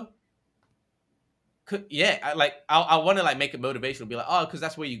corner. Yeah, I want to like make it motivational, be like, oh, because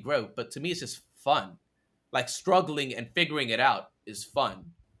that's where you grow. But to me, it's just fun. Like struggling and figuring it out is fun.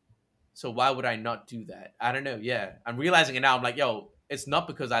 So why would I not do that? I don't know. Yeah, I'm realizing it now. I'm like, yo, it's not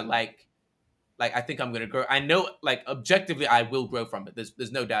because I like I think I'm gonna grow. I know, like, objectively, I will grow from it.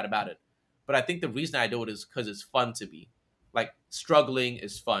 There's no doubt about it. But I think the reason I do it is because it's fun to me. Like, struggling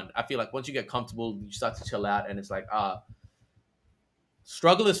is fun. I feel like once you get comfortable, you start to chill out, and it's like,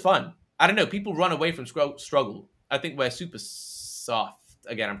 struggle is fun. I don't know. People run away from struggle. I think we're super soft.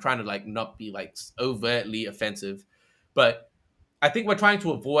 Again, I'm trying to like not be like overtly offensive, but I think we're trying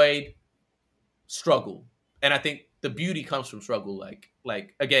to avoid struggle, and I think the beauty comes from struggle.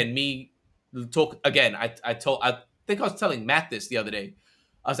 Like again, me talk again. I think I was telling Matt this the other day.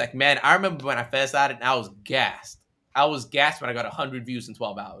 I was like, man, I remember when I first started, and I was gassed. I was gassed when I got 100 views in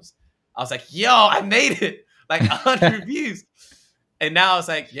 12 hours. I was like, yo, I made it, like 100 views. And now it's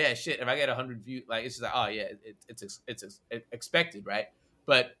like, yeah, shit. If I get 100 views, like it's just like, oh yeah, it's expected, right?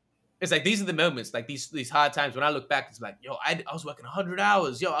 But it's like these are the moments, like these hard times when I look back. It's like, yo, I was working 100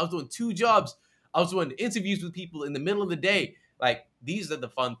 hours. Yo, I was doing 2 jobs. I was doing interviews with people in the middle of the day. Like these are the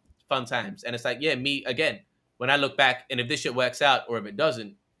fun times. And it's like, yeah, me again. When I look back, and if this shit works out or if it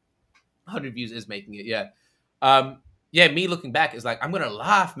doesn't, 100 views is making it. Yeah, yeah. Me looking back is like I'm gonna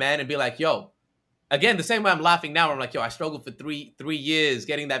laugh, man, and be like, yo. Again, the same way I'm laughing now, I'm like, yo, I struggled for three years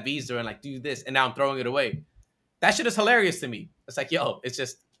getting that visa and like do this, and now I'm throwing it away. That shit is hilarious to me. It's like, yo, it's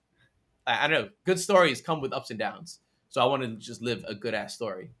just, I don't know. Good stories come with ups and downs. So I want to just live a good ass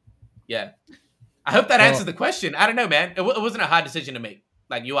story. Yeah. I hope that answers the question. I don't know, man. It wasn't a hard decision to make.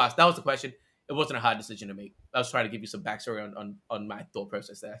 Like you asked, that was the question. It wasn't a hard decision to make. I was trying to give you some backstory on my thought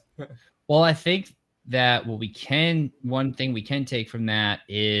process there. Well, I think that one thing we can take from that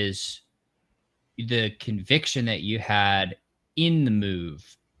is the conviction that you had in the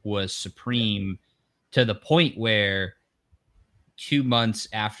move was supreme, to the point where 2 months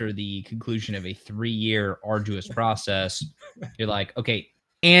after the conclusion of a 3-year arduous process, you're like, okay,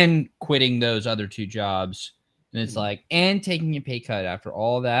 and quitting those other 2 jobs. And it's like, and taking a pay cut after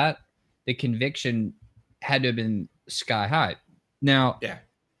all that, the conviction had to have been sky high. Now,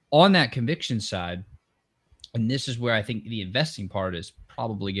 on that conviction side, and this is where I think the investing part is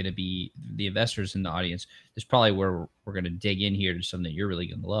probably going to be, the investors in the audience, this is probably where we're going to dig in here to something that you're really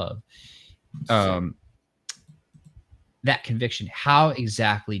going to love. That conviction, how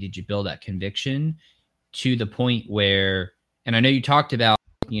exactly did you build that conviction to the point where, and I know you talked about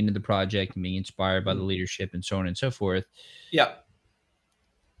looking into the project and being inspired by the leadership and so on and so forth. Yeah.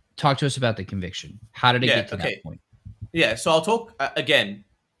 Talk to us about the conviction. How did it get to that point? Yeah. So I'll talk again.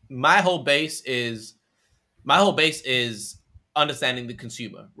 My whole base is understanding the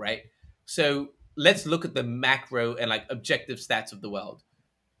consumer, right? So let's look at the macro and like objective stats of the world.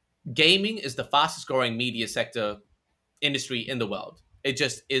 Gaming is the fastest growing media sector industry in the world. It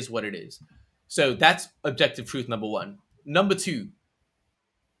just is what it is. So that's objective truth number 1. Number 2,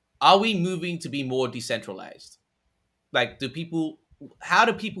 are we moving to be more decentralized? Like, how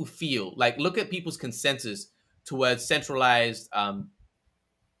do people feel? Like, look at people's consensus towards centralized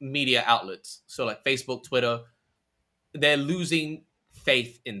media outlets. So like Facebook, Twitter, they're losing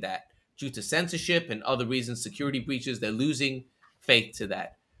faith in that due to censorship and other reasons, security breaches. They're losing faith to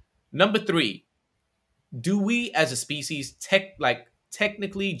that. Number 3, do we as a species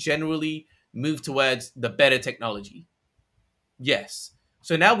technically generally move towards the better technology? Yes.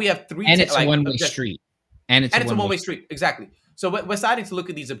 So now we have 3, and it's a one-way street. And it's a one-way street. Exactly. So we're starting to look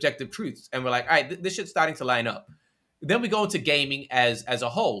at these objective truths, and we're like, all right, this shit's starting to line up. Then we go into gaming as a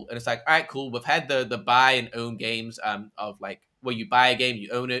whole, and it's like, all right, cool. We've had the buy and own games of like where you buy a game, you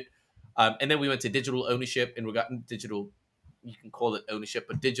own it, and then we went to digital ownership, and we got digital. You can call it ownership,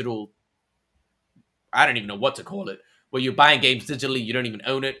 but digital. I don't even know what to call it. Where you're buying games digitally, you don't even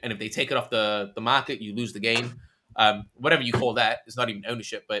own it, and if they take it off the market, you lose the game. Whatever you call that, it's not even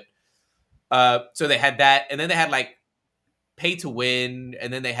ownership. But so they had that, and then they had like pay to win,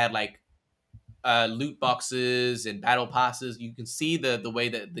 and then they had like loot boxes and battle passes. You can see the way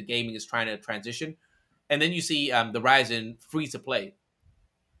that the gaming is trying to transition, and then you see the rise in free to play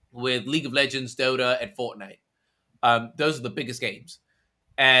with League of Legends, Dota, and Fortnite. Those are the biggest games,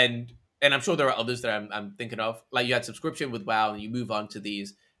 and I'm sure there are others that I'm thinking of. Like you had subscription with WoW, and you move on to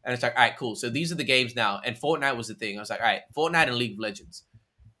these, and it's like, all right, cool. So these are the games now, and Fortnite was the thing. I was like, all right, Fortnite and League of Legends,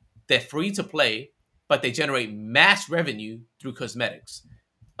 they're free to play, but they generate mass revenue through cosmetics.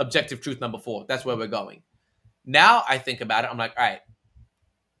 Objective truth number 4. That's where we're going. Now I think about it. I'm like, all right.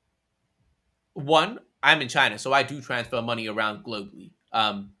 One, I'm in China, so I do transfer money around globally.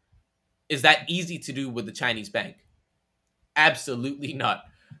 Is that easy to do with the Chinese bank? Absolutely not.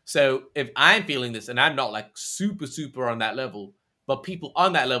 So if I'm feeling this, and I'm not like super on that level, but people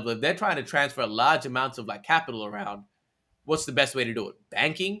on that level, if they're trying to transfer large amounts of like capital around, what's the best way to do it?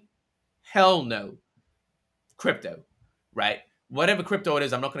 Banking? Hell no. Crypto, right? Whatever crypto it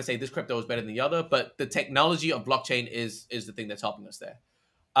is, I'm not going to say this crypto is better than the other, but the technology of blockchain is the thing that's helping us there.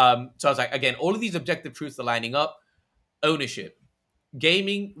 So I was like, again, all of these objective truths are lining up. Ownership.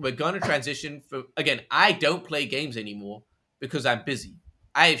 Gaming, we're going to transition from, again, I don't play games anymore because I'm busy.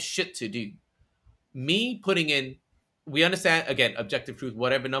 I have shit to do. Me putting in, we understand, again, objective truth,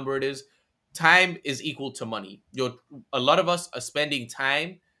 whatever number it is, time is equal to money. A lot of us are spending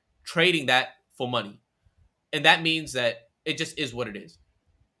time trading that for money. And that means that it just is what it is.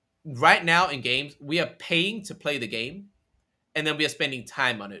 Right now in games, we are paying to play the game, and then we are spending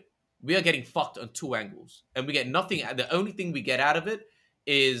time on it. We are getting fucked on 2 angles, and we get nothing. The only thing we get out of it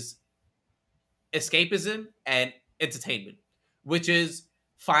is escapism and entertainment, which is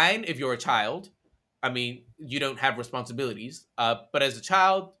fine if you're a child. I mean, you don't have responsibilities, but as a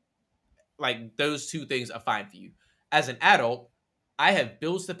child, like those 2 things are fine for you. As an adult, I have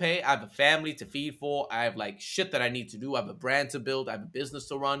bills to pay. I have a family to feed for. I have like shit that I need to do. I have a brand to build. I have a business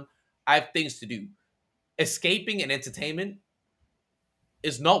to run. I have things to do. Escaping and entertainment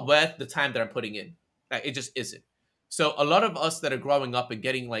is not worth the time that I'm putting in. Like, it just isn't. So a lot of us that are growing up and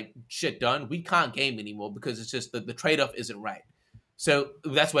getting like shit done, we can't game anymore because it's just the trade-off isn't right. So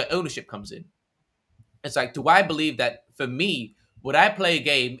that's where ownership comes in. It's like, do I believe that for me, would I play a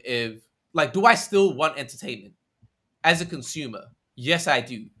game if, like, do I still want entertainment as a consumer? Yes, I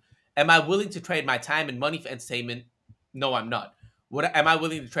do. Am I willing to trade my time and money for entertainment? No, I'm not. Am I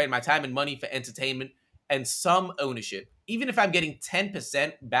willing to trade my time and money for entertainment and some ownership? Even if I'm getting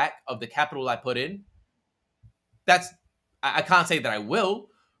 10% back of the capital I put in, I can't say that I will,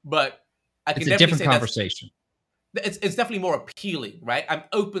 but I can definitely say conversation. It's definitely more appealing, right? I'm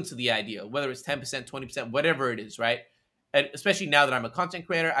open to the idea, whether it's 10%, 20%, whatever it is, right? And especially now that I'm a content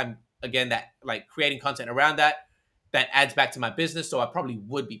creator, I'm, again, that like creating content around that adds back to my business, so I probably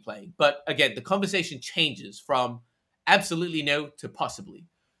would be playing. But again, the conversation changes from absolutely no to possibly.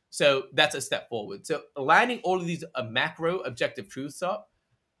 So that's a step forward. So aligning all of these macro objective truths up,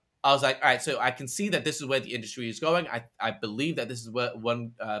 I was like, all right, so I can see that this is where the industry is going. I believe that this is where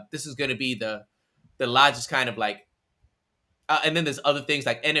this is going to be the largest kind of like, and then there's other things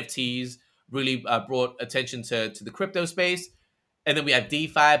like NFTs really brought attention to the crypto space. And then we have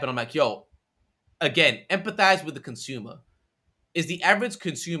DeFi, but I'm like, yo, again, empathize with the consumer. Is the average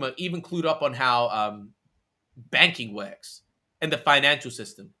consumer even clued up on how banking works and the financial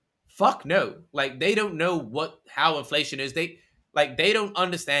system? Fuck no. Like, they don't know how inflation is. They don't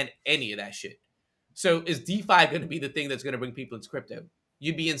understand any of that shit. So is DeFi going to be the thing that's going to bring people into crypto?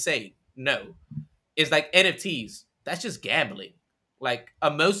 You'd be insane. No. It's like NFTs. That's just gambling. Like,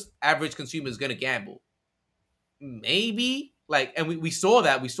 most average consumer is going to gamble. Maybe. Like, and we saw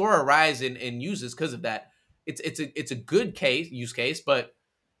that. We saw a rise in users because of that. It's a good use case, but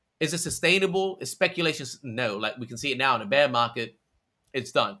is it sustainable? Is speculation? No. Like, we can see it now in a bear market.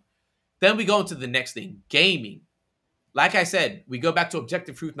 It's done. Then we go into the next thing, gaming. Like I said, we go back to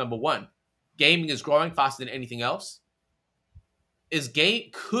objective truth number 1. Gaming is growing faster than anything else.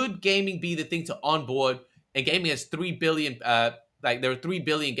 Could gaming be the thing to onboard? And gaming has 3 billion, there are 3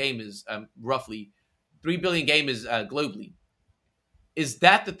 billion gamers, roughly 3 billion gamers globally. Is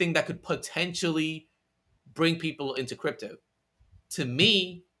that the thing that could potentially bring people into crypto? To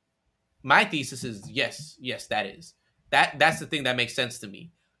me, my thesis is yes, that is. That's the thing that makes sense to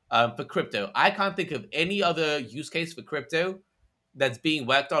me. For crypto, I can't think of any other use case for crypto that's being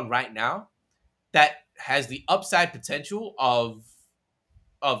worked on right now that has the upside potential of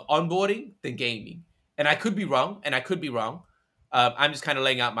onboarding than gaming. And I could be wrong, I'm just kind of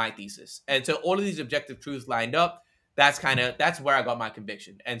laying out my thesis. And so all of these objective truths lined up, that's where I got my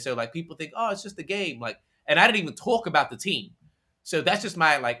conviction. And so like people think, oh, it's just a game. Like, and I didn't even talk about the team. So that's just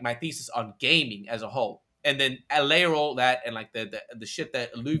my thesis on gaming as a whole. And then I layer all that and like the shit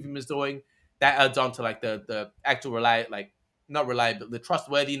that Illuvium is doing, that adds on to like the actual not reliable, the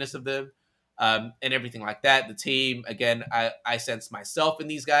trustworthiness of them, and everything like that. The team, again, I sense myself in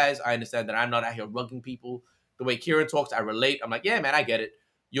these guys. I understand that I'm not out here rugging people. The way Kieran talks, I relate. I'm like, yeah, man, I get it.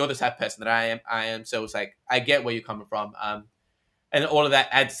 You're the type of person that I am. So it's like, I get where you're coming from. And all of that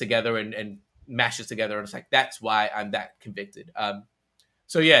adds together and mashes together. And it's like, that's why I'm that convicted.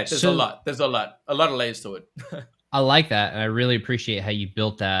 So yeah, there's a lot of layers to it. I like that. And I really appreciate how you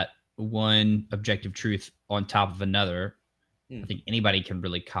built that one objective truth on top of another. I think anybody can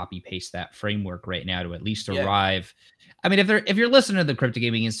really copy paste that framework right now to at least arrive. I mean, if you're listening to the Crypto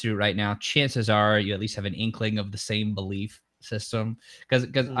Gaming Institute right now, chances are you at least have an inkling of the same belief system. Because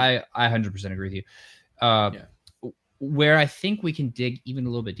I 100% agree with you. Where I think we can dig even a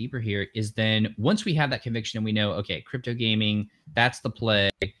little bit deeper here is then once we have that conviction and we know, okay, crypto gaming, that's the play,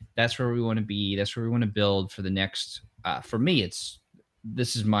 that's where we want to be, that's where we want to build for the next. For me,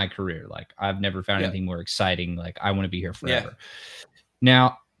 this is my career. Like, I've never found anything more exciting. Like, I want to be here forever.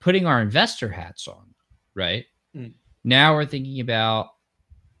 Now, putting our investor hats on, right? Now we're thinking about,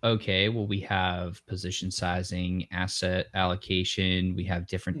 okay, well, we have position sizing, asset allocation. We have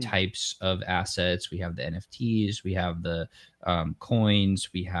different types of assets. We have the NFTs. We have the coins.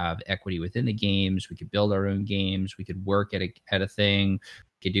 We have equity within the games. We could build our own games. We could work at a thing.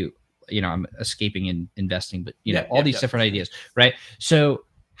 We could do, I'm escaping and investing, but all these different ideas, right? So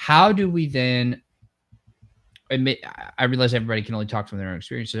how do we then admit, I realize everybody can only talk from their own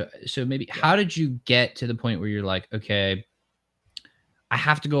experience. So maybe how did you get to the point where you're like, okay, I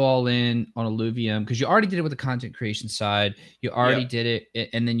have to go all in on Illuvium, because you already did it with the content creation side. You already did it.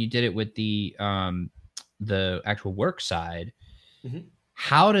 And then you did it with the actual work side.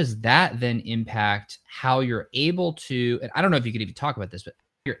 How does that then impact how you're able to, and I don't know if you could even talk about this, but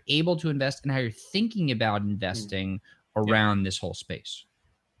you're able to invest and how you're thinking about investing around this whole space?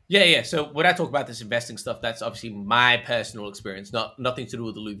 Yeah. So when I talk about this investing stuff, that's obviously my personal experience, nothing to do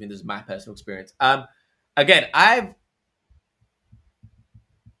with Illuvium. This is my personal experience. Again,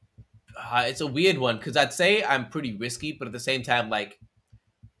 it's a weird one because I'd say I'm pretty risky, but at the same time, like,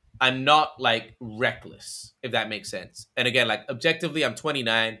 I'm not like reckless, if that makes sense. And again, like, objectively, I'm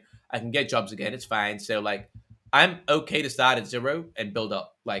 29. I can get jobs again. It's fine. So like, I'm okay to start at zero and build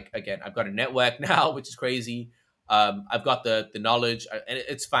up. Like, again, I've got a network now, which is crazy. I've got the knowledge, and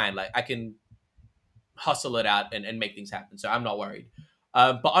it's fine. Like, I can hustle it out and make things happen. So I'm not worried.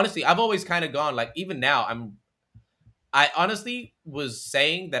 But honestly, I've always kind of gone, like, even now, I honestly was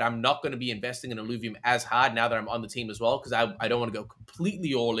saying that I'm not going to be investing in Illuvium as hard now that I'm on the team as well, because I don't want to go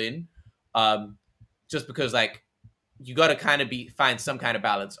completely all in, just because, like, you got to kind of find some kind of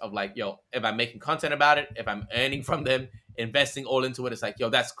balance of like, yo, if I'm making content about it, if I'm earning from them, investing all into it, it's like, yo,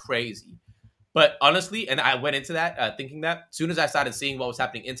 that's crazy. But honestly, and I went into that thinking that as soon as I started seeing what was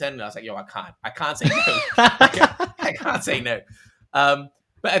happening internally, I was like, yo, I can't say no. I can't say no.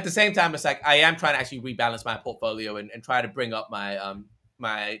 But at the same time, it's like I am trying to actually rebalance my portfolio and try to bring up my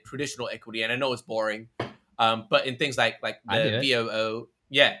my traditional equity. And I know it's boring, but in things like the VOO,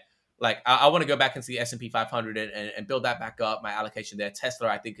 like I want to go back into the S&P 500 and build that back up. My allocation there, Tesla,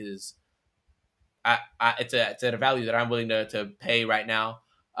 I think is it's at a value that I'm willing to pay right now.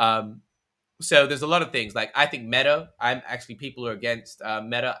 So there's a lot of things. Like, I think Meta, people are against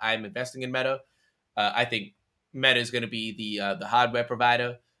Meta. I'm investing in Meta. I think Meta is going to be the hardware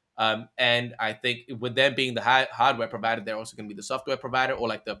provider. And I think with them being the hardware provider, they're also going to be the software provider, or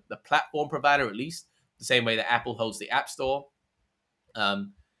like the platform provider, at least the same way that Apple holds the App Store.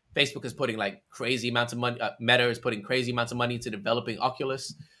 Facebook is putting like crazy amounts of money. Meta is putting crazy amounts of money into developing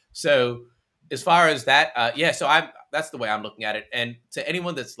Oculus. So as far as that, so that's the way I'm looking at it. And to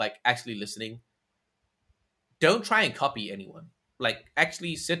anyone that's like actually listening, don't try and copy anyone. Like,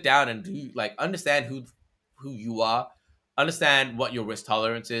 actually sit down and understand who you are, understand what your risk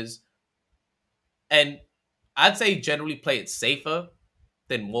tolerance is. And I'd say generally play it safer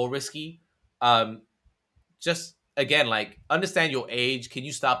than more risky. Just again, like, understand your age. Can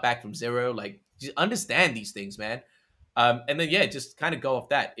you start back from zero? Like, just understand these things, man. And then, just kind of go off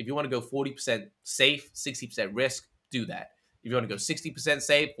that. If you want to go 40% safe, 60% risk, do that. If you want to go 60%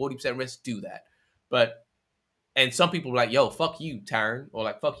 safe, 40% risk, do that. And some people are like, yo, fuck you, Taran, or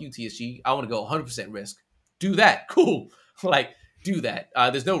like, fuck you, TSG. I want to go 100% risk. Do that. Cool. Like, do that.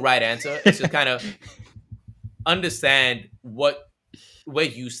 There's no right answer. It's just kind of understand where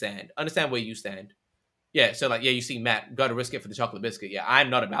you stand. Understand where you stand. Yeah. So like, you see Matt, got to risk it for the chocolate biscuit. Yeah, I'm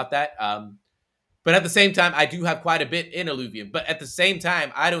not about that. But at the same time, I do have quite a bit in Illuvium. But at the same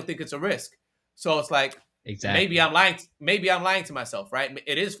time, I don't think it's a risk. So it's like, exactly. Maybe I'm lying to myself, right?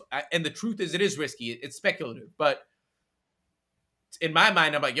 It is, and the truth is, it is risky. It's speculative, but in my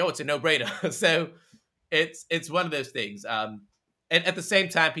mind, I'm like, yo, it's a no-brainer. So it's one of those things. And at the same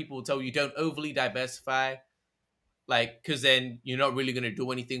time, people will tell you don't overly diversify, like, because then you're not really going to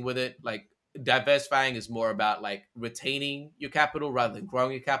do anything with it. Like, diversifying is more about like retaining your capital rather than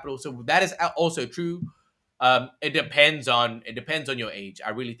growing your capital. So that is also true. It depends on your age. I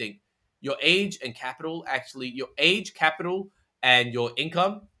really think your age and capital, actually, your age, capital, and your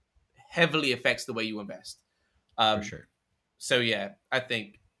income heavily affects the way you invest. For sure. So yeah, I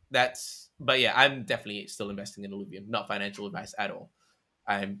think but yeah, I'm definitely still investing in Illuvium. Not financial advice at all.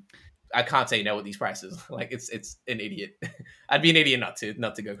 I can't say no with these prices. Like it's an idiot. I'd be an idiot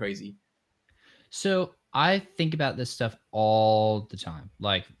not to go crazy. So I think about this stuff all the time.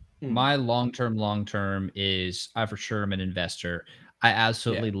 Like my long term is I for sure am an investor. I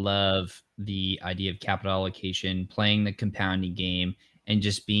absolutely love the idea of capital allocation, playing the compounding game, and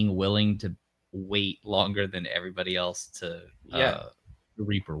just being willing to wait longer than everybody else to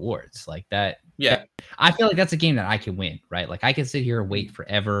reap rewards like that. Yeah. I feel like that's a game that I can win, right? Like I can sit here and wait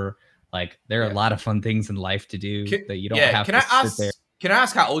forever. Like there are a lot of fun things in life to do that you don't have to sit there. Can I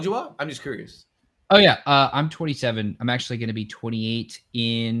ask how old you are? I'm just curious. Oh yeah, I'm 27. I'm actually going to be 28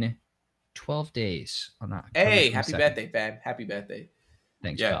 in 12 days. I'm not. Hey, happy birthday, fam! Happy birthday.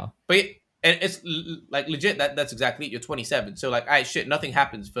 Thanks, pal. But and it's like legit. That's exactly it. You're 27. So like, all right, shit, nothing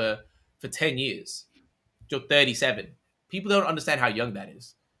happens for 10 years. You're 37. People don't understand how young that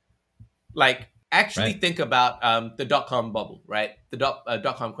is. Like, actually think about the .com bubble, right?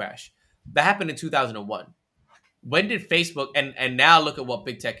 The .com crash that happened in 2001. When did Facebook and now look at what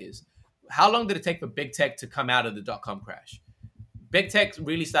big tech is? How long did it take for big tech to come out of the .com crash? Big tech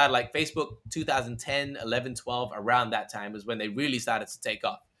really started like Facebook 2010, 11, 12, around that time is when they really started to take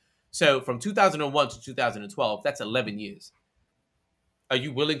off. So from 2001 to 2012, that's 11 years. Are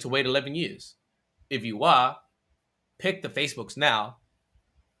you willing to wait 11 years? If you are, pick the Facebooks now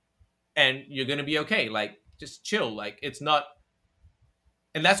and you're going to be okay. Like, just chill. Like, it's not.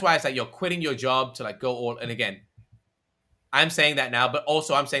 And that's why it's like you're quitting your job to like go all. And again, I'm saying that now, but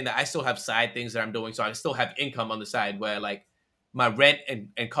also I'm saying that I still have side things that I'm doing. So I still have income on the side where like my rent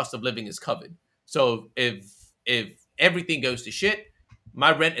and cost of living is covered. So if everything goes to shit,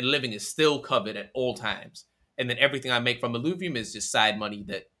 my rent and living is still covered at all times. And then everything I make from Illuvium is just side money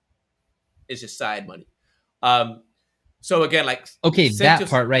So again, like, okay, that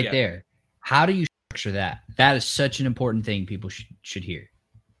part right there. How do you structure that? That is such an important thing people should hear.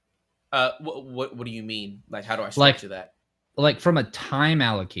 What do you mean? Like, how do I structure that? Like from a time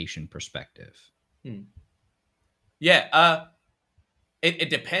allocation perspective. Yeah. It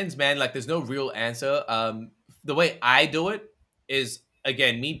depends, man. Like, there's no real answer. The way I do it is,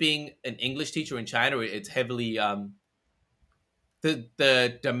 again, me being an English teacher in China, it's heavily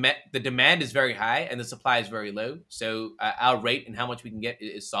the demand is very high and the supply is very low. So our rate and how much we can get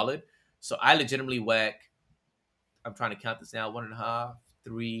is solid. So I legitimately work. I'm trying to count this now. 1.5,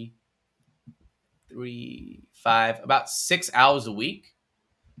 3, 5, about 6 hours a week,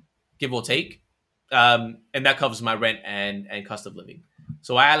 give or take. And that covers my rent and cost of living.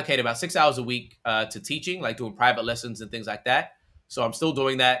 So I allocate about 6 hours a week to teaching, like doing private lessons and things like that. So I'm still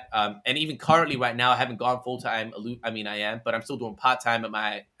doing that. And even currently right now, I haven't gone full time. I mean, I am, but I'm still doing part time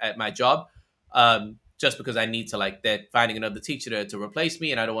at my job, just because I need to, like, they're finding another teacher to replace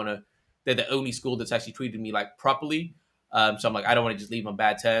me. And I don't want to, they're the only school that's actually treated me like properly. So I'm like, I don't want to just leave on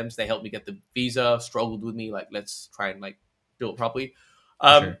bad terms. They helped me get the visa, struggled with me. Like, let's try and like do it properly.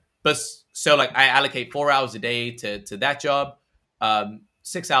 Sure. But so like I allocate 4 hours a day to that job,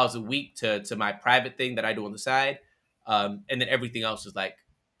 6 hours a week to my private thing that I do on the side. And then everything else is like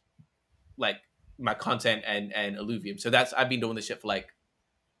my content and Illuvium. So I've been doing this shit for like,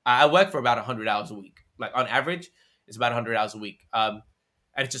 I work for about 100 hours a week. Like on average, it's about 100 hours a week.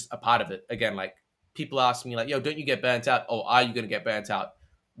 And it's just a part of it. Again, like, people ask me like, yo, don't you get burnt out? Oh, are you going to get burnt out?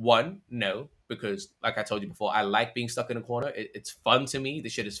 One, no, because like I told you before, I like being stuck in a corner. It's fun to me. The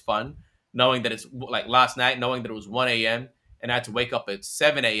shit is fun. Knowing that it's like last night, knowing that it was 1 a.m. and I had to wake up at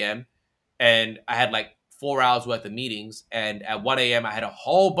 7 a.m. and I had like 4 hours worth of meetings. And at 1 a.m. I had a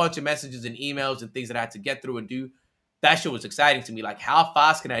whole bunch of messages and emails and things that I had to get through and do. That shit was exciting to me. Like, how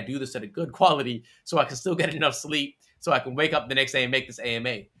fast can I do this at a good quality so I can still get enough sleep so I can wake up the next day and make this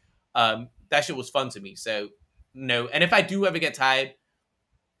AMA? That shit was fun to me. So no. And if I do ever get tired,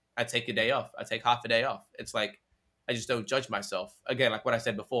 I take a day off. I take half a day off. It's like, I just don't judge myself. Again, like what I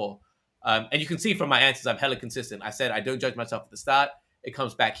said before. And you can see from my answers, I'm hella consistent. I said I don't judge myself at the start. It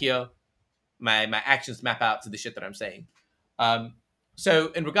comes back here. My actions map out to the shit that I'm saying.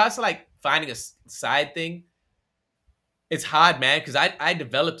 So in regards to like finding a side thing, it's hard, man, because I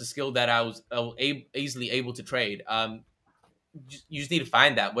developed a skill that I was easily able to trade. you just need to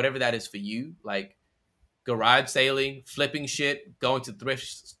find that, whatever that is for you, like garage sailing, flipping shit, going to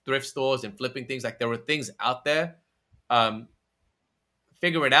thrift stores and flipping things. Like, there are things out there.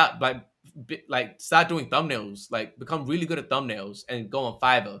 Figure it out. Like start doing thumbnails. Like, become really good at thumbnails and go on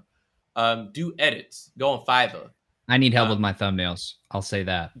Fiverr. Do edits. Go on Fiverr. I need help with my thumbnails. I'll say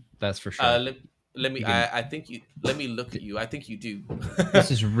that. That's for sure. Let me. I think you. Let me look at you. I think you do.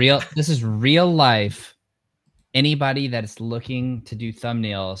 This is real. This is real life. Anybody that's looking to do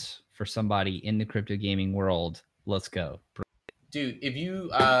thumbnails for somebody in the crypto gaming world, let's go, dude. If you,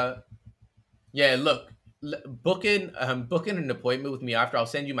 look, booking an appointment with me after. I'll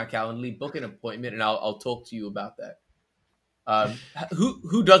send you my Calendly. Book an appointment, and I'll talk to you about that.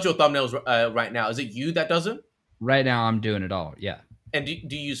 Who does your thumbnails right now? Is it you that does them? Right now, I'm doing it all. Yeah. And do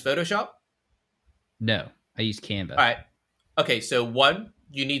you use Photoshop? No, I use Canva. All right. Okay, so one,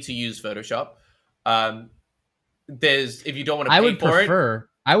 you need to use Photoshop. If you don't want to pay for it,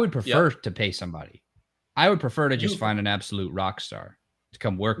 I would prefer to pay somebody. I would prefer to just find an absolute rock star to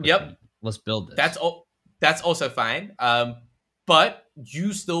come work with me. Let's build this. That's also fine. But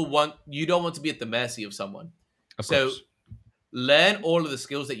you don't want to be at the mercy of someone. Of course. So learn all of the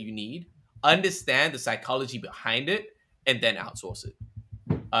skills that you need, understand the psychology behind it, and then outsource it.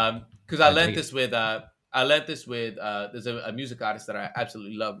 Because I learned this with there's a music artist that I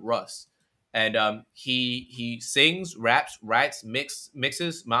absolutely love, Russ. And he sings, raps, writes,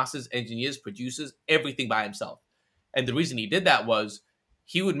 mixes, masters, engineers, produces everything by himself. And the reason he did that was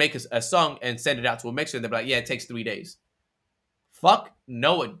he would make a song and send it out to a mixer, and they'd be like, "Yeah, it takes 3 days." Fuck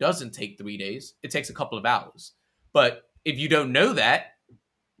no, it doesn't take 3 days. It takes a couple of hours. But if you don't know that,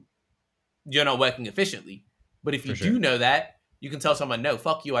 you're not working efficiently. But if you do know that, you can tell someone, "No,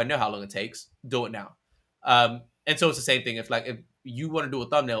 fuck you. I know how long it takes. Do it now." And so it's the same thing. If you want to do a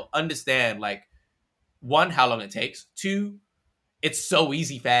thumbnail, understand, like, one, how long it takes. Two, it's so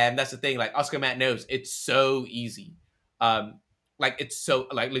easy, fam. That's the thing. Like, Oscar Matt knows, it's so easy.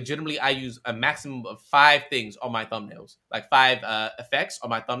 Legitimately, I use a maximum of 5 things on my thumbnails, like 5 effects on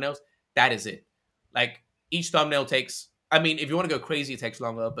my thumbnails. That is it. Like, each thumbnail takes, I mean, if you want to go crazy, it takes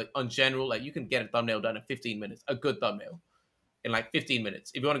longer, but on general, like, you can get a thumbnail done in 15 minutes, a good thumbnail in like 15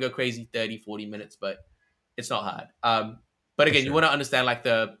 minutes. If you want to go crazy, 30, 40 minutes, but it's not hard. But again, you want to understand like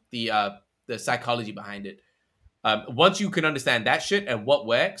the psychology behind it. Once you can understand that shit and what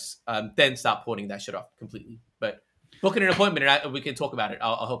works, then start porting that shit off completely. But booking an appointment and we can talk about it.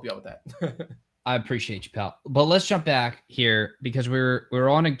 I'll help you out with that. I appreciate you, pal. But let's jump back here because we're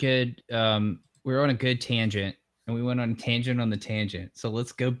on a good tangent, and we went on a tangent on the tangent. So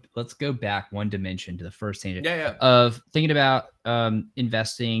let's go back one dimension to the first tangent of thinking about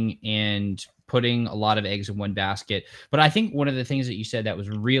investing and putting a lot of eggs in one basket. But I think one of the things that you said that was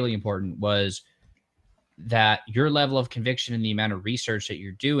really important was that your level of conviction and the amount of research that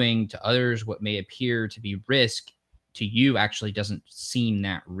you're doing to others, what may appear to be risk to you actually doesn't seem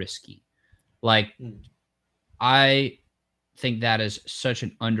that risky. Like, I think that is such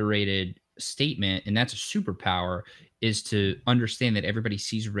an underrated statement, and that's a superpower, is to understand that everybody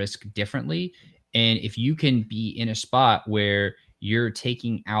sees risk differently. And if you can be in a spot where you're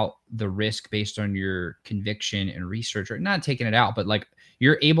taking out the risk based on your conviction and research, or not taking it out, but like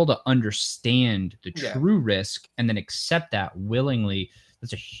you're able to understand the true risk and then accept that willingly,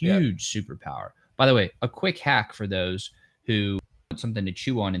 that's a huge superpower. By the way, a quick hack for those who want something to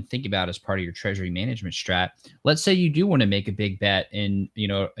chew on and think about as part of your treasury management strat. Let's say you do want to make a big bet in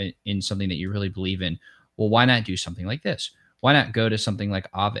something that you really believe in. Well, why not do something like this? Why not go to something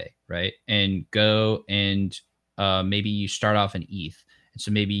like Aave, right? And go and maybe you start off in ETH. And so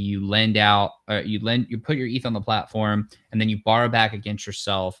maybe you you put your ETH on the platform, and then you borrow back against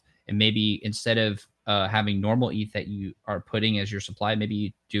yourself. And maybe instead of having normal ETH that you are putting as your supply, maybe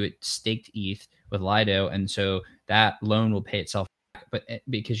you do it staked ETH with Lido. And so that loan will pay itself back, but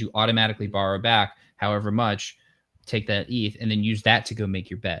because you automatically borrow back however much, take that ETH and then use that to go make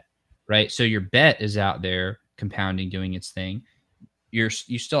your bet, right? So your bet is out there compounding, doing its thing. You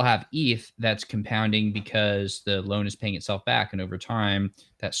still have ETH that's compounding because the loan is paying itself back. And over time,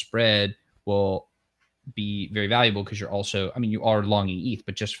 that spread will be very valuable because you are longing ETH,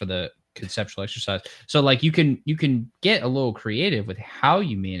 but just for the conceptual exercise. So like you can get a little creative with how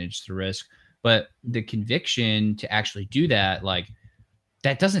you manage the risk, but the conviction to actually do that, like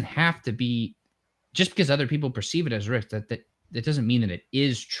that doesn't have to be just because other people perceive it as risk, that doesn't mean that it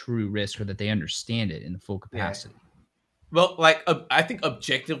is true risk or that they understand it in the full capacity. Yeah. Well, like I think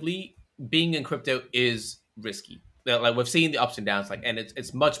objectively, being in crypto is risky. Like we've seen the ups and downs, and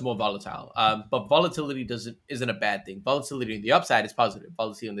it's much more volatile. But volatility isn't a bad thing. Volatility on the upside is positive.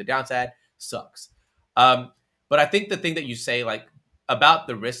 Volatility on the downside sucks. But But I think the thing that you say like about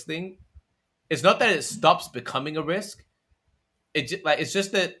the risk thing, it's not that it stops becoming a risk. It's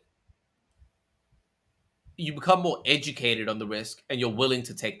just that you become more educated on the risk and you're willing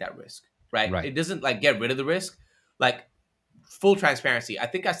to take that risk, right? Right. It doesn't like get rid of the risk. Like full transparency, I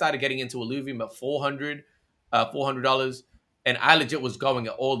think I started getting into Illuvium at $400, and I legit was going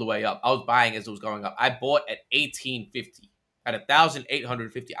all the way up. I was buying as it was going up. I bought at 1850. At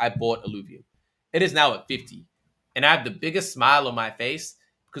 1,850, I bought Illuvium. It is now at 50, and I have the biggest smile on my face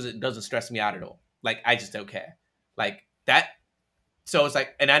because it doesn't stress me out at all. Like I just don't care. Like that. So it's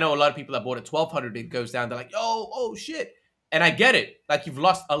like, and I know a lot of people that bought at 1,200, it goes down. They're like, oh shit, and I get it. Like you've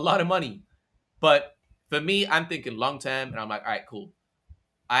lost a lot of money, but for me, I'm thinking long term, and I'm like, all right, cool.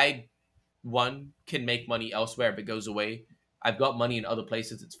 I can make money elsewhere if it goes away. I've got money in other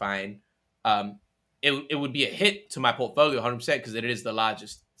places. It's fine. It would be a hit to my portfolio 100% because it is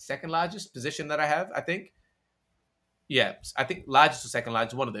the second largest position that I have, I think. Yeah, I think largest or second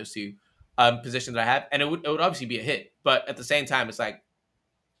largest, one of those two positions that I have. And it would obviously be a hit. But at the same time, it's like,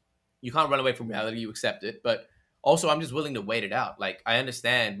 you can't run away from reality. You accept it. But also, I'm just willing to wait it out. Like, I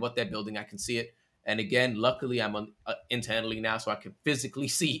understand what they're building. I can see it. And again, luckily, I'm on internally now, so I can physically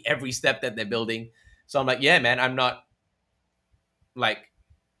see every step that they're building. So I'm like, yeah, man, I'm not like,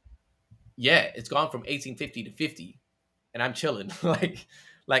 yeah, it's gone from 1850 to 50, and I'm chilling.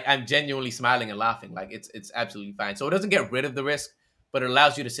 like I'm genuinely smiling and laughing. Like it's absolutely fine. So it doesn't get rid of the risk, but it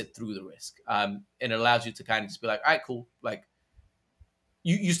allows you to sit through the risk. And it allows you to kind of just be like, all right, cool. Like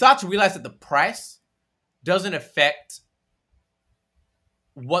you start to realize that the price doesn't affect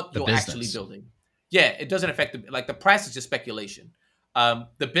what you're actually building. Yeah, it doesn't affect the price is just speculation.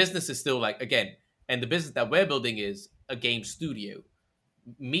 The business is still like, again, and the business that we're building is a game studio.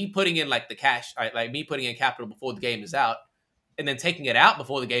 Me putting in like the cash, like me putting in capital before the game is out, and then taking it out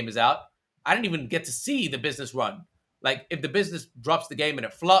before the game is out, I didn't even get to see the business run. Like if the business drops the game and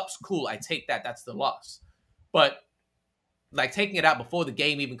it flops, cool, I take that. That's the loss. But like taking it out before the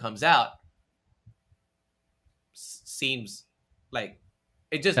game even comes out seems like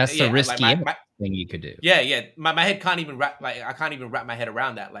it just that's the risky thing you could do. Yeah. My head can't even wrap I can't even wrap my head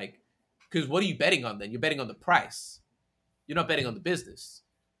around that. Like, because what are you betting on then? You're betting on the price. You're not betting on the business.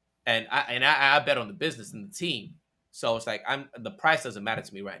 And I bet on the business and the team. So it's like the price doesn't matter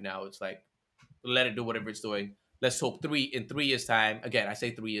to me right now. It's like let it do whatever it's doing. Let's hope in 3 years' time. Again, I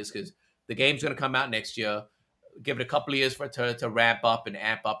say 3 years because the game's gonna come out next year. Give it a couple of years for it to ramp up and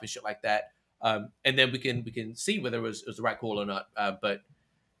amp up and shit like that. And then we can see whether it was the right call or not. But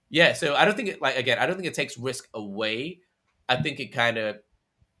yeah, so I don't think I don't think it takes risk away. I think it kind of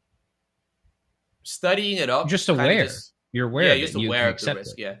studying it up. Just aware. You're aware. Yeah, you're just aware of the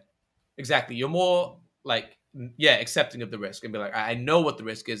risk. Yeah, exactly. You're more like, accepting of the risk and be like, I know what the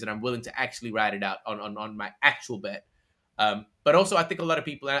risk is and I'm willing to actually ride it out on my actual bet. But also, I think a lot of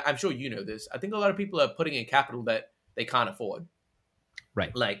people, and I'm sure you know this, I think a lot of people are putting in capital that they can't afford.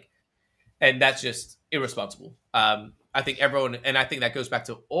 Right. Like, and that's just irresponsible. I think everyone, and I think that goes back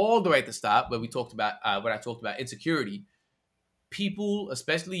to all the way at the start where we talked about, when I talked about insecurity. People,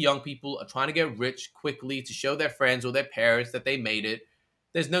 especially young people, are trying to get rich quickly to show their friends or their parents that they made it.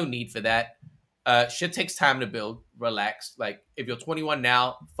 There's no need for that. Shit takes time to build. Relax. Like, if you're 21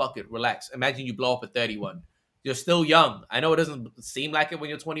 now, fuck it, relax. Imagine you blow up at 31. You're still young. I know it doesn't seem like it when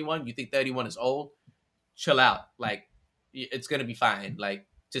you're 21. You think 31 is old. Chill out. Like, it's going to be fine. Like,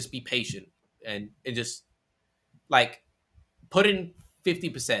 just be patient and just, like, put in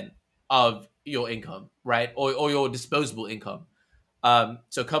 50% of your income, right? Or your disposable income.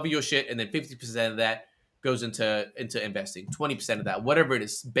 So cover your shit, and then 50% of that goes into investing. 20% of that, whatever it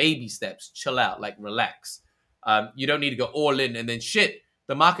is, baby steps. Chill out, like relax. You don't need to go all in, and then shit,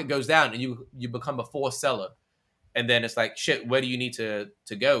 the market goes down, and you become a forced seller, and then it's like shit. Where do you need to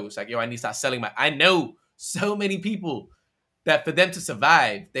go? It's like, yo, I need to start selling I know so many people that for them to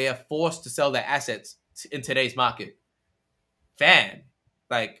survive, they are forced to sell their assets in today's market.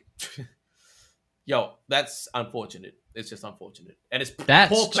 Like, yo, that's unfortunate. It's just unfortunate. And it's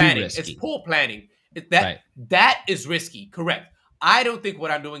poor planning. It's poor planning. That is risky. Correct. I don't think what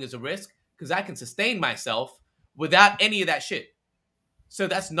I'm doing is a risk because I can sustain myself without any of that shit. So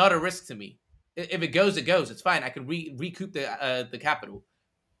that's not a risk to me. If it goes, it goes. It's fine. I can recoup the capital.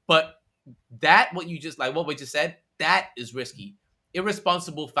 But what we just said, that is risky.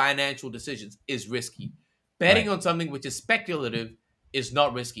 Irresponsible financial decisions is risky. Betting on something which is speculative is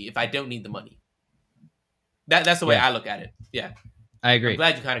not risky if I don't need the money. That's the way I look at it. Yeah. I agree. I'm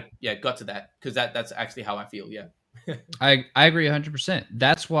glad you kind of got to that because that's actually how I feel. Yeah. I agree 100%.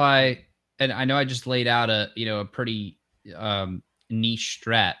 That's why, and I know I just laid out a pretty niche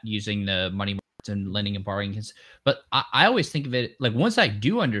strat using the money and lending and borrowing against. But I always think of it like once I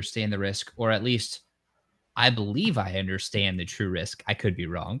do understand the risk, or at least I believe I understand the true risk. I could be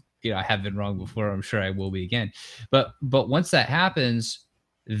wrong. I have been wrong before. I'm sure I will be again. But once that happens,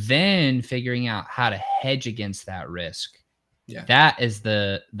 then figuring out how to hedge against that risk. Yeah. That is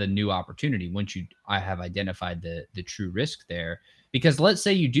the new opportunity once I have identified the true risk there. Because let's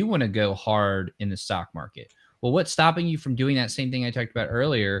say you do want to go hard in the stock market. Well, what's stopping you from doing that same thing I talked about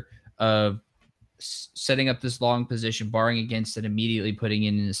earlier of setting up this long position, borrowing against it, immediately putting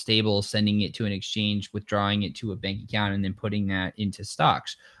it in a stable, sending it to an exchange, withdrawing it to a bank account, and then putting that into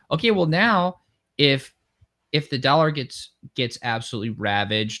stocks? Okay, well now if the dollar gets absolutely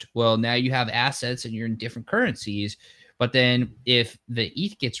ravaged, well, now you have assets and you're in different currencies. But then if the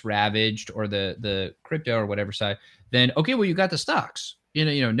ETH gets ravaged or the crypto or whatever side, then okay, well, you got the stocks.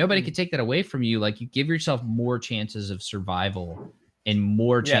 Nobody can take that away from you. Like, you give yourself more chances of survival and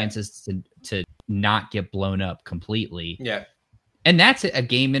more chances to not get blown up completely. Yeah. And that's a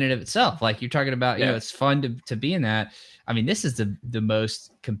game in and of itself. Like you're talking about, it's fun to be in that. I mean, this is the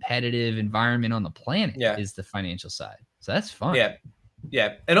most competitive environment on the planet is the financial side. So that's fun. Yeah.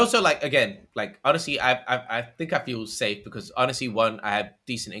 Yeah. And also, like, again, like, honestly, I think I feel safe because honestly, one, I have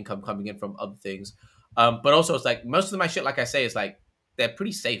decent income coming in from other things. But also it's like most of my shit, like I say, is like, they're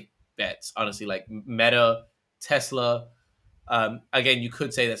pretty safe bets, honestly, like Meta, Tesla. Again, you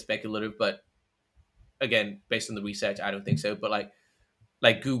could say that's speculative, but again, based on the research, I don't think so. But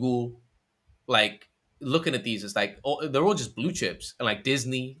like Google, like looking at these, it's like they're all just blue chips. And like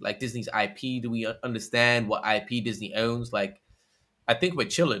Disney, like Disney's IP. Do we understand what IP Disney owns? Like, I think we're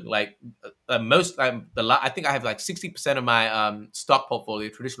chilling. Like I think I have like 60% of my stock portfolio,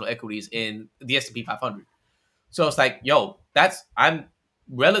 traditional equities, in the S&P 500. So it's like, yo, I'm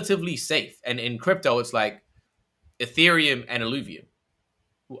relatively safe. And in crypto, it's like Ethereum and Illuvium.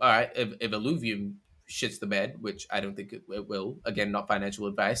 All right, if Illuvium shits the bed, which I don't think it will. Again, not financial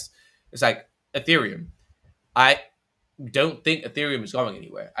advice. It's like Ethereum. I don't think Ethereum is going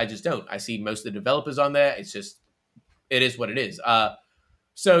anywhere. I just don't. I see most of the developers on there. It's just, it is what it is.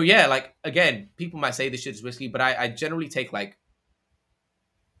 So yeah, like again, people might say this shit is risky, but I generally take like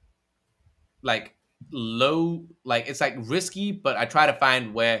low, like it's like risky, but I try to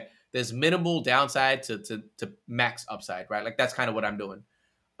find where there's minimal downside to max upside, right? Like that's kind of what I'm doing.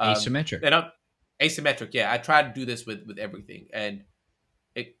 Asymmetric. Asymmetric, yeah. I try to do this with everything, and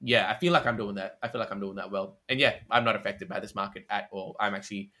I feel like I'm doing that. I feel like I'm doing that well, and yeah, I'm not affected by this market at all. I'm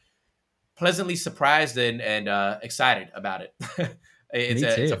actually pleasantly surprised and excited about it.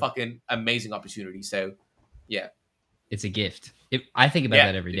 It's a fucking amazing opportunity. So, yeah, it's a gift. I think about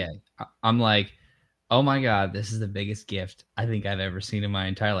that every day. I'm like, oh my God, this is the biggest gift I think I've ever seen in my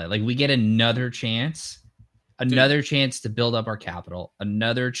entire life. Like, we get another chance to build up our capital,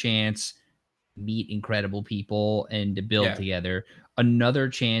 another chance to meet incredible people and to build together, another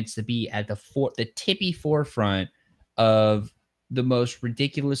chance to be at the tippy forefront of the most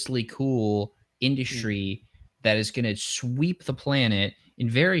ridiculously cool industry that is going to sweep the planet in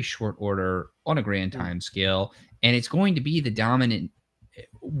very short order on a grand time scale. And it's going to be the dominant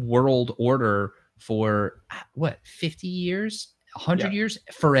world order for 50 years, 100 years,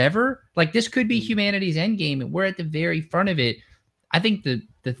 forever. Like, this could be humanity's endgame, and we're at the very front of it. I think the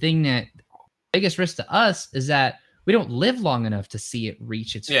thing that biggest risk to us is that we don't live long enough to see it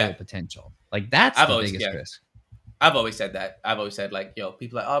reach its full potential. Like, that's the biggest risk. I've always said that. I've always said, like, yo,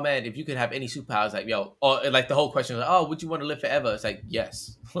 people are like, oh man, if you could have any superpowers, like, yo, or like the whole question is, oh, would you want to live forever? It's like,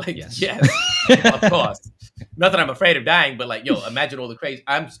 yes. Like, yes. Of course. Not that I'm afraid of dying, but like, yo, imagine all the crazy,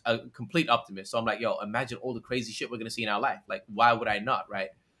 I'm a complete optimist. So I'm like, yo, imagine all the crazy shit we're going to see in our life. Like, why would I not? Right.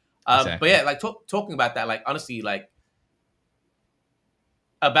 Exactly. But yeah, like talking about that, like, honestly, like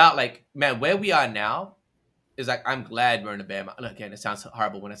about like, man, where we are now is like, I'm glad we're in a bear market. Again, it sounds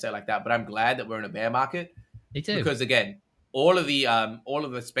horrible when I say it like that, but I'm glad that we're in a bear market. Me too. Because again, all of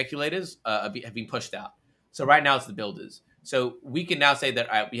the speculators have been pushed out. So right now it's the builders. So we can now say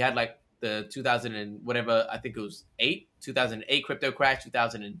that we had like the 2000 and whatever, I think it was 2008 crypto crash,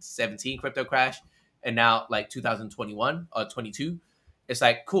 2017 crypto crash, and now like 2021 or 22. It's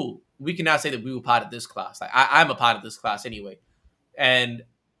like, cool. We can now say that we were part of this class. Like I'm a part of this class anyway. And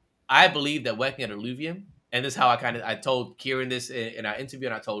I believe that working at Illuvium, and this is how I told Kieran this in our interview,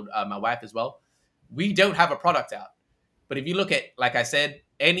 and I told my wife as well. We don't have a product out. But if you look at, like I said,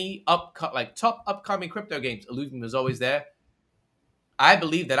 any top upcoming crypto games, Illuvium is always there. I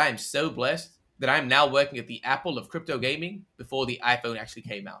believe that I am so blessed that I'm now working at the Apple of crypto gaming before the iPhone actually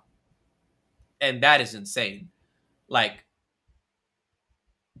came out. And that is insane. Like,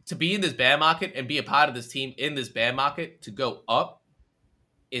 to be in this bear market and be a part of this team in this bear market to go up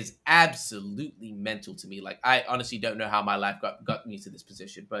is absolutely mental to me. Like, I honestly don't know how my life got me to this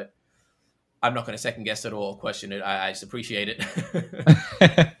position, but I'm not going to second guess it or question it. I just appreciate it.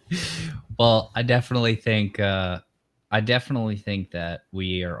 Well, I definitely think that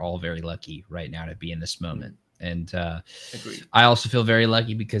we are all very lucky right now to be in this moment. And Agreed. I also feel very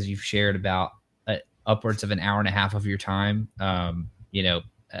lucky because you've shared about upwards of an hour and a half of your time. I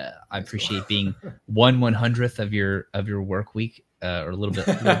appreciate being 1/100th of your work week, or a little bit,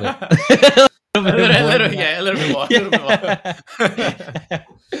 a little bit more.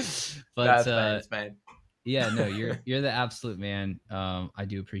 But that's fine. yeah, no, you're the absolute man. I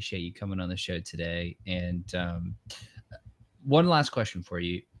do appreciate you coming on the show today. And one last question for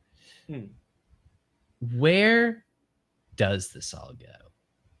you: where does this all go,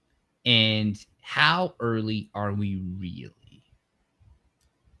 and how early are we really?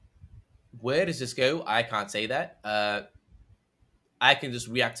 Where does this go? I can't say that. I can just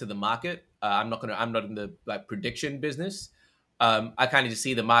react to the market. I'm not in the like prediction business. I kind of just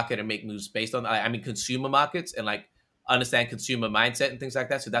see the market and make moves based on. I mean, consumer markets and like understand consumer mindset and things like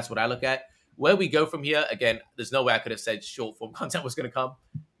that. So that's what I look at. Where we go from here, again, there's no way I could have said short form content was going to come,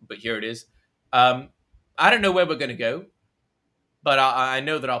 but here it is. I don't know where we're going to go, but I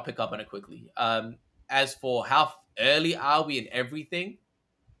know that I'll pick up on it quickly. As for how early are we in everything,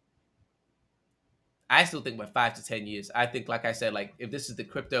 I still think we're 5 to 10 years. I think, like I said, like if this is the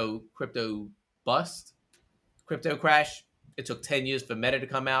crypto bust, crypto crash, it took 10 years for Meta to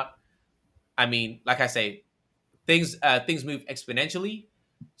come out. I mean, like I say, things move exponentially.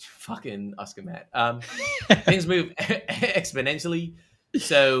 Fucking Oscar Matt. Things move exponentially.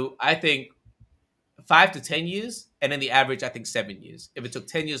 So I think 5 to 10 years, and then the average, I think 7 years. If it took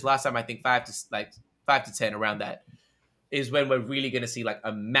 10 years last time, I think 5 to 10 around that is when we're really going to see like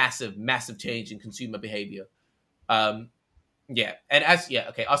a massive change in consumer behavior. Yeah. And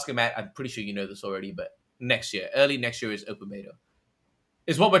okay, Oscar Matt, I'm pretty sure you know this already, but early next year is open beta.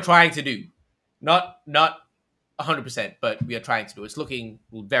 Is what we're trying to do. Not 100%, but we are trying to do. It's looking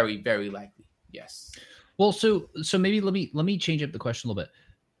very, very likely. Yes. Well, so maybe let me change up the question a little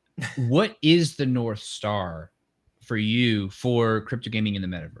bit. What is the North Star for you for crypto gaming in the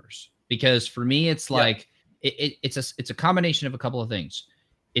metaverse? Because for me, it's like it's a combination of a couple of things.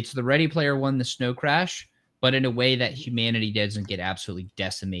 It's the Ready Player One, the snow crash, but in a way that humanity doesn't get absolutely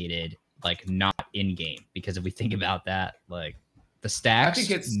decimated, like not in game. Because if we think about that, like the stacks, I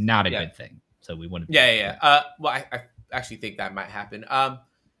think it's not a good thing. So we want to. Yeah. Well, I actually think that might happen. I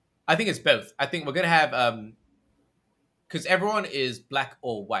think it's both. I think we're gonna have because everyone is black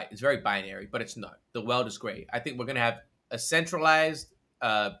or white. It's very binary, but it's not. The world is gray. I think we're gonna have a centralized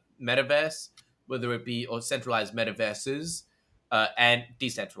metaverse, whether it be or centralized metaverses and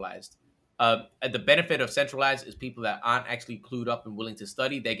decentralized. The benefit of centralized is people that aren't actually clued up and willing to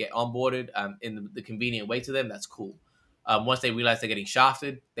study. They get onboarded in the convenient way to them. That's cool. Once they realize they're getting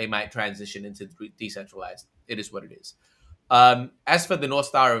shafted, they might transition into decentralized. It is what it is. As for the North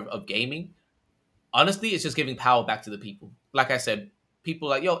Star of gaming, honestly, it's just giving power back to the people. Like I said, people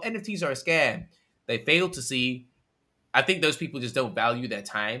like, yo, NFTs are a scam. They fail to see. I think those people just don't value their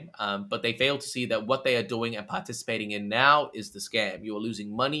time, but they fail to see that what they are doing and participating in now is the scam. You are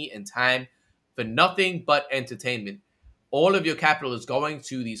losing money and time for nothing but entertainment. All of your capital is going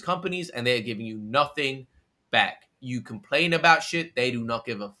to these companies, and they are giving you nothing back. You complain about shit, they do not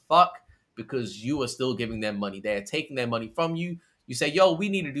give a fuck because you are still giving them money. They are taking their money from you. You say, yo, we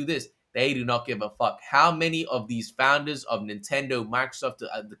need to do this. They do not give a fuck. How many of these founders of Nintendo, Microsoft,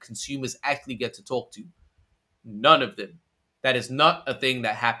 the consumers actually get to talk to? None of them. That is not a thing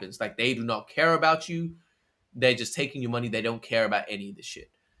that happens. Like, they do not care about you. They're just taking your money. They don't care about any of this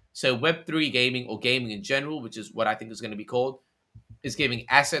shit. So Web3 gaming, or gaming in general, which is what I think is going to be called, is giving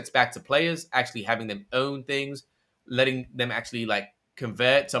assets back to players, actually having them own things, letting them actually like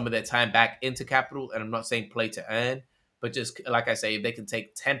convert some of their time back into capital. And I'm not saying play to earn, but just like I say, if they can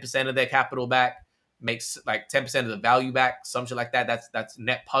take 10% of their capital back, makes like 10% of the value back, some shit like that, that's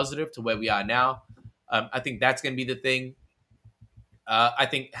net positive to where we are now. I think that's going to be the thing. I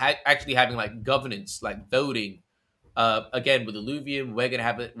think actually having like governance, like voting, again with Illuvium, we're going to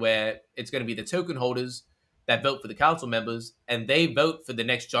have it where it's going to be the token holders that vote for the council members, and they vote for the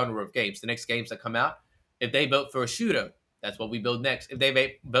next genre of games, the next games that come out. If they vote for a shooter, that's what we build next. If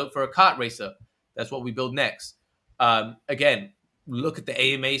they vote for a kart racer, that's what we build next. Again, look at the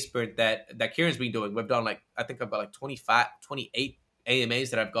AMA sprint that Kieran's been doing. We've done like, I think about like 28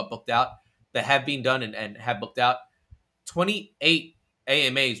 AMAs that I've got booked out that have been done and have booked out. 28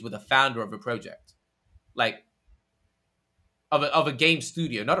 AMAs with a founder of a project, like of a game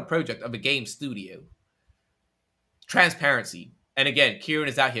studio, not a project, of a game studio. Transparency. And again, Kieran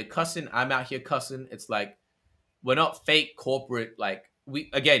is out here cussing. I'm out here cussing. It's like we're not fake corporate. Like we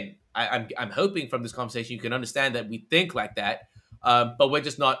again, I'm hoping from this conversation you can understand that we think like that, but we're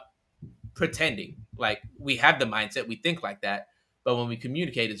just not pretending. Like we have the mindset, we think like that, but when we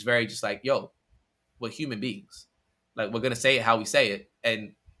communicate, it's very just like, yo, we're human beings. Like we're gonna say it how we say it,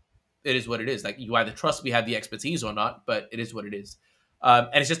 and it is what it is. Like you either trust we have the expertise or not, but it is what it is. And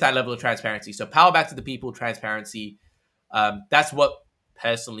it's just that level of transparency. So power back to the people, transparency. That's what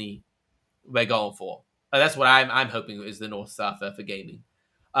personally we're going for. That's what I'm hoping is the North Star for gaming.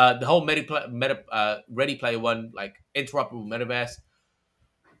 The whole Ready Player One, like interoperable metaverse,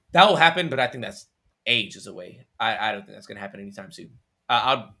 that will happen, but I think that's ages away. I don't think that's going to happen anytime soon.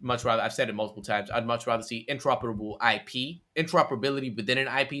 I'd much rather, I've said it multiple times, I'd much rather see interoperability within an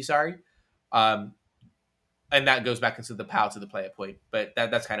IP, sorry. And that goes back into the power to the player point. But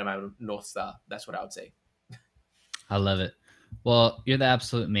that's kind of my North Star. That's what I would say. I love it. Well, you're the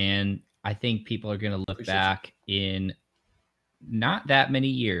absolute man. I think people are going to look Appreciate back in not that many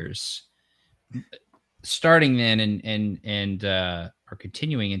years, starting then and or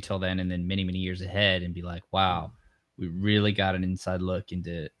continuing until then, and then many years ahead, and be like, wow, we really got an inside look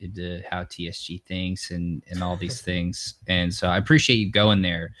into how TSG thinks and all these things. And so I appreciate you going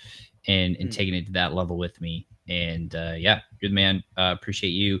there and taking it to that level with me. And yeah, good man. Appreciate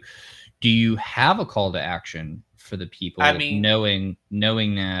you. Do you have a call to action for the people? I mean,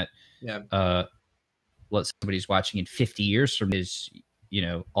 knowing that, yeah. What somebody's watching in 50 years from is,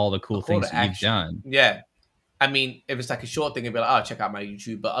 all the cool things that you've done. Yeah. I mean, if it's like a short thing, it'd be like, oh, check out my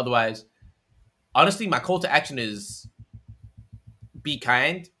YouTube. But otherwise, honestly, my call to action is be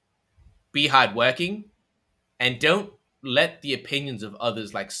kind, be hardworking, and don't let the opinions of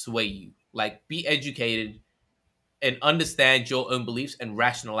others like sway you. Like be educated and understand your own beliefs and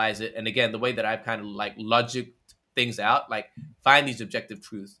rationalize it. And again, the way that I've kind of like logic things out, like find these objective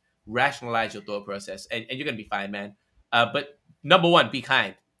truths, rationalize your thought process, and you're gonna be fine, man. But number one, be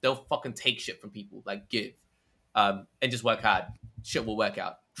kind. Don't fucking take shit from people. Like give, and just work hard. Shit will work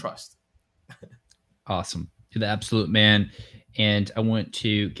out. Trust. Awesome. You're the absolute man. And I want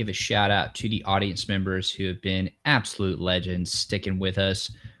to give a shout out to the audience members who have been absolute legends sticking with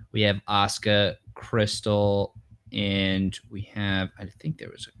us. We have Oscar, Crystal, and we have, I think there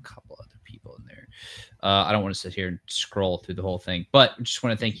was a couple other people in there. I don't want to sit here and scroll through the whole thing, but I just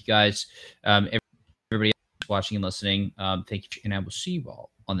want to thank you guys. Everybody else watching and listening. Thank you. And I will see you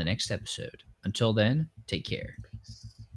all on the next episode. Until then, take care.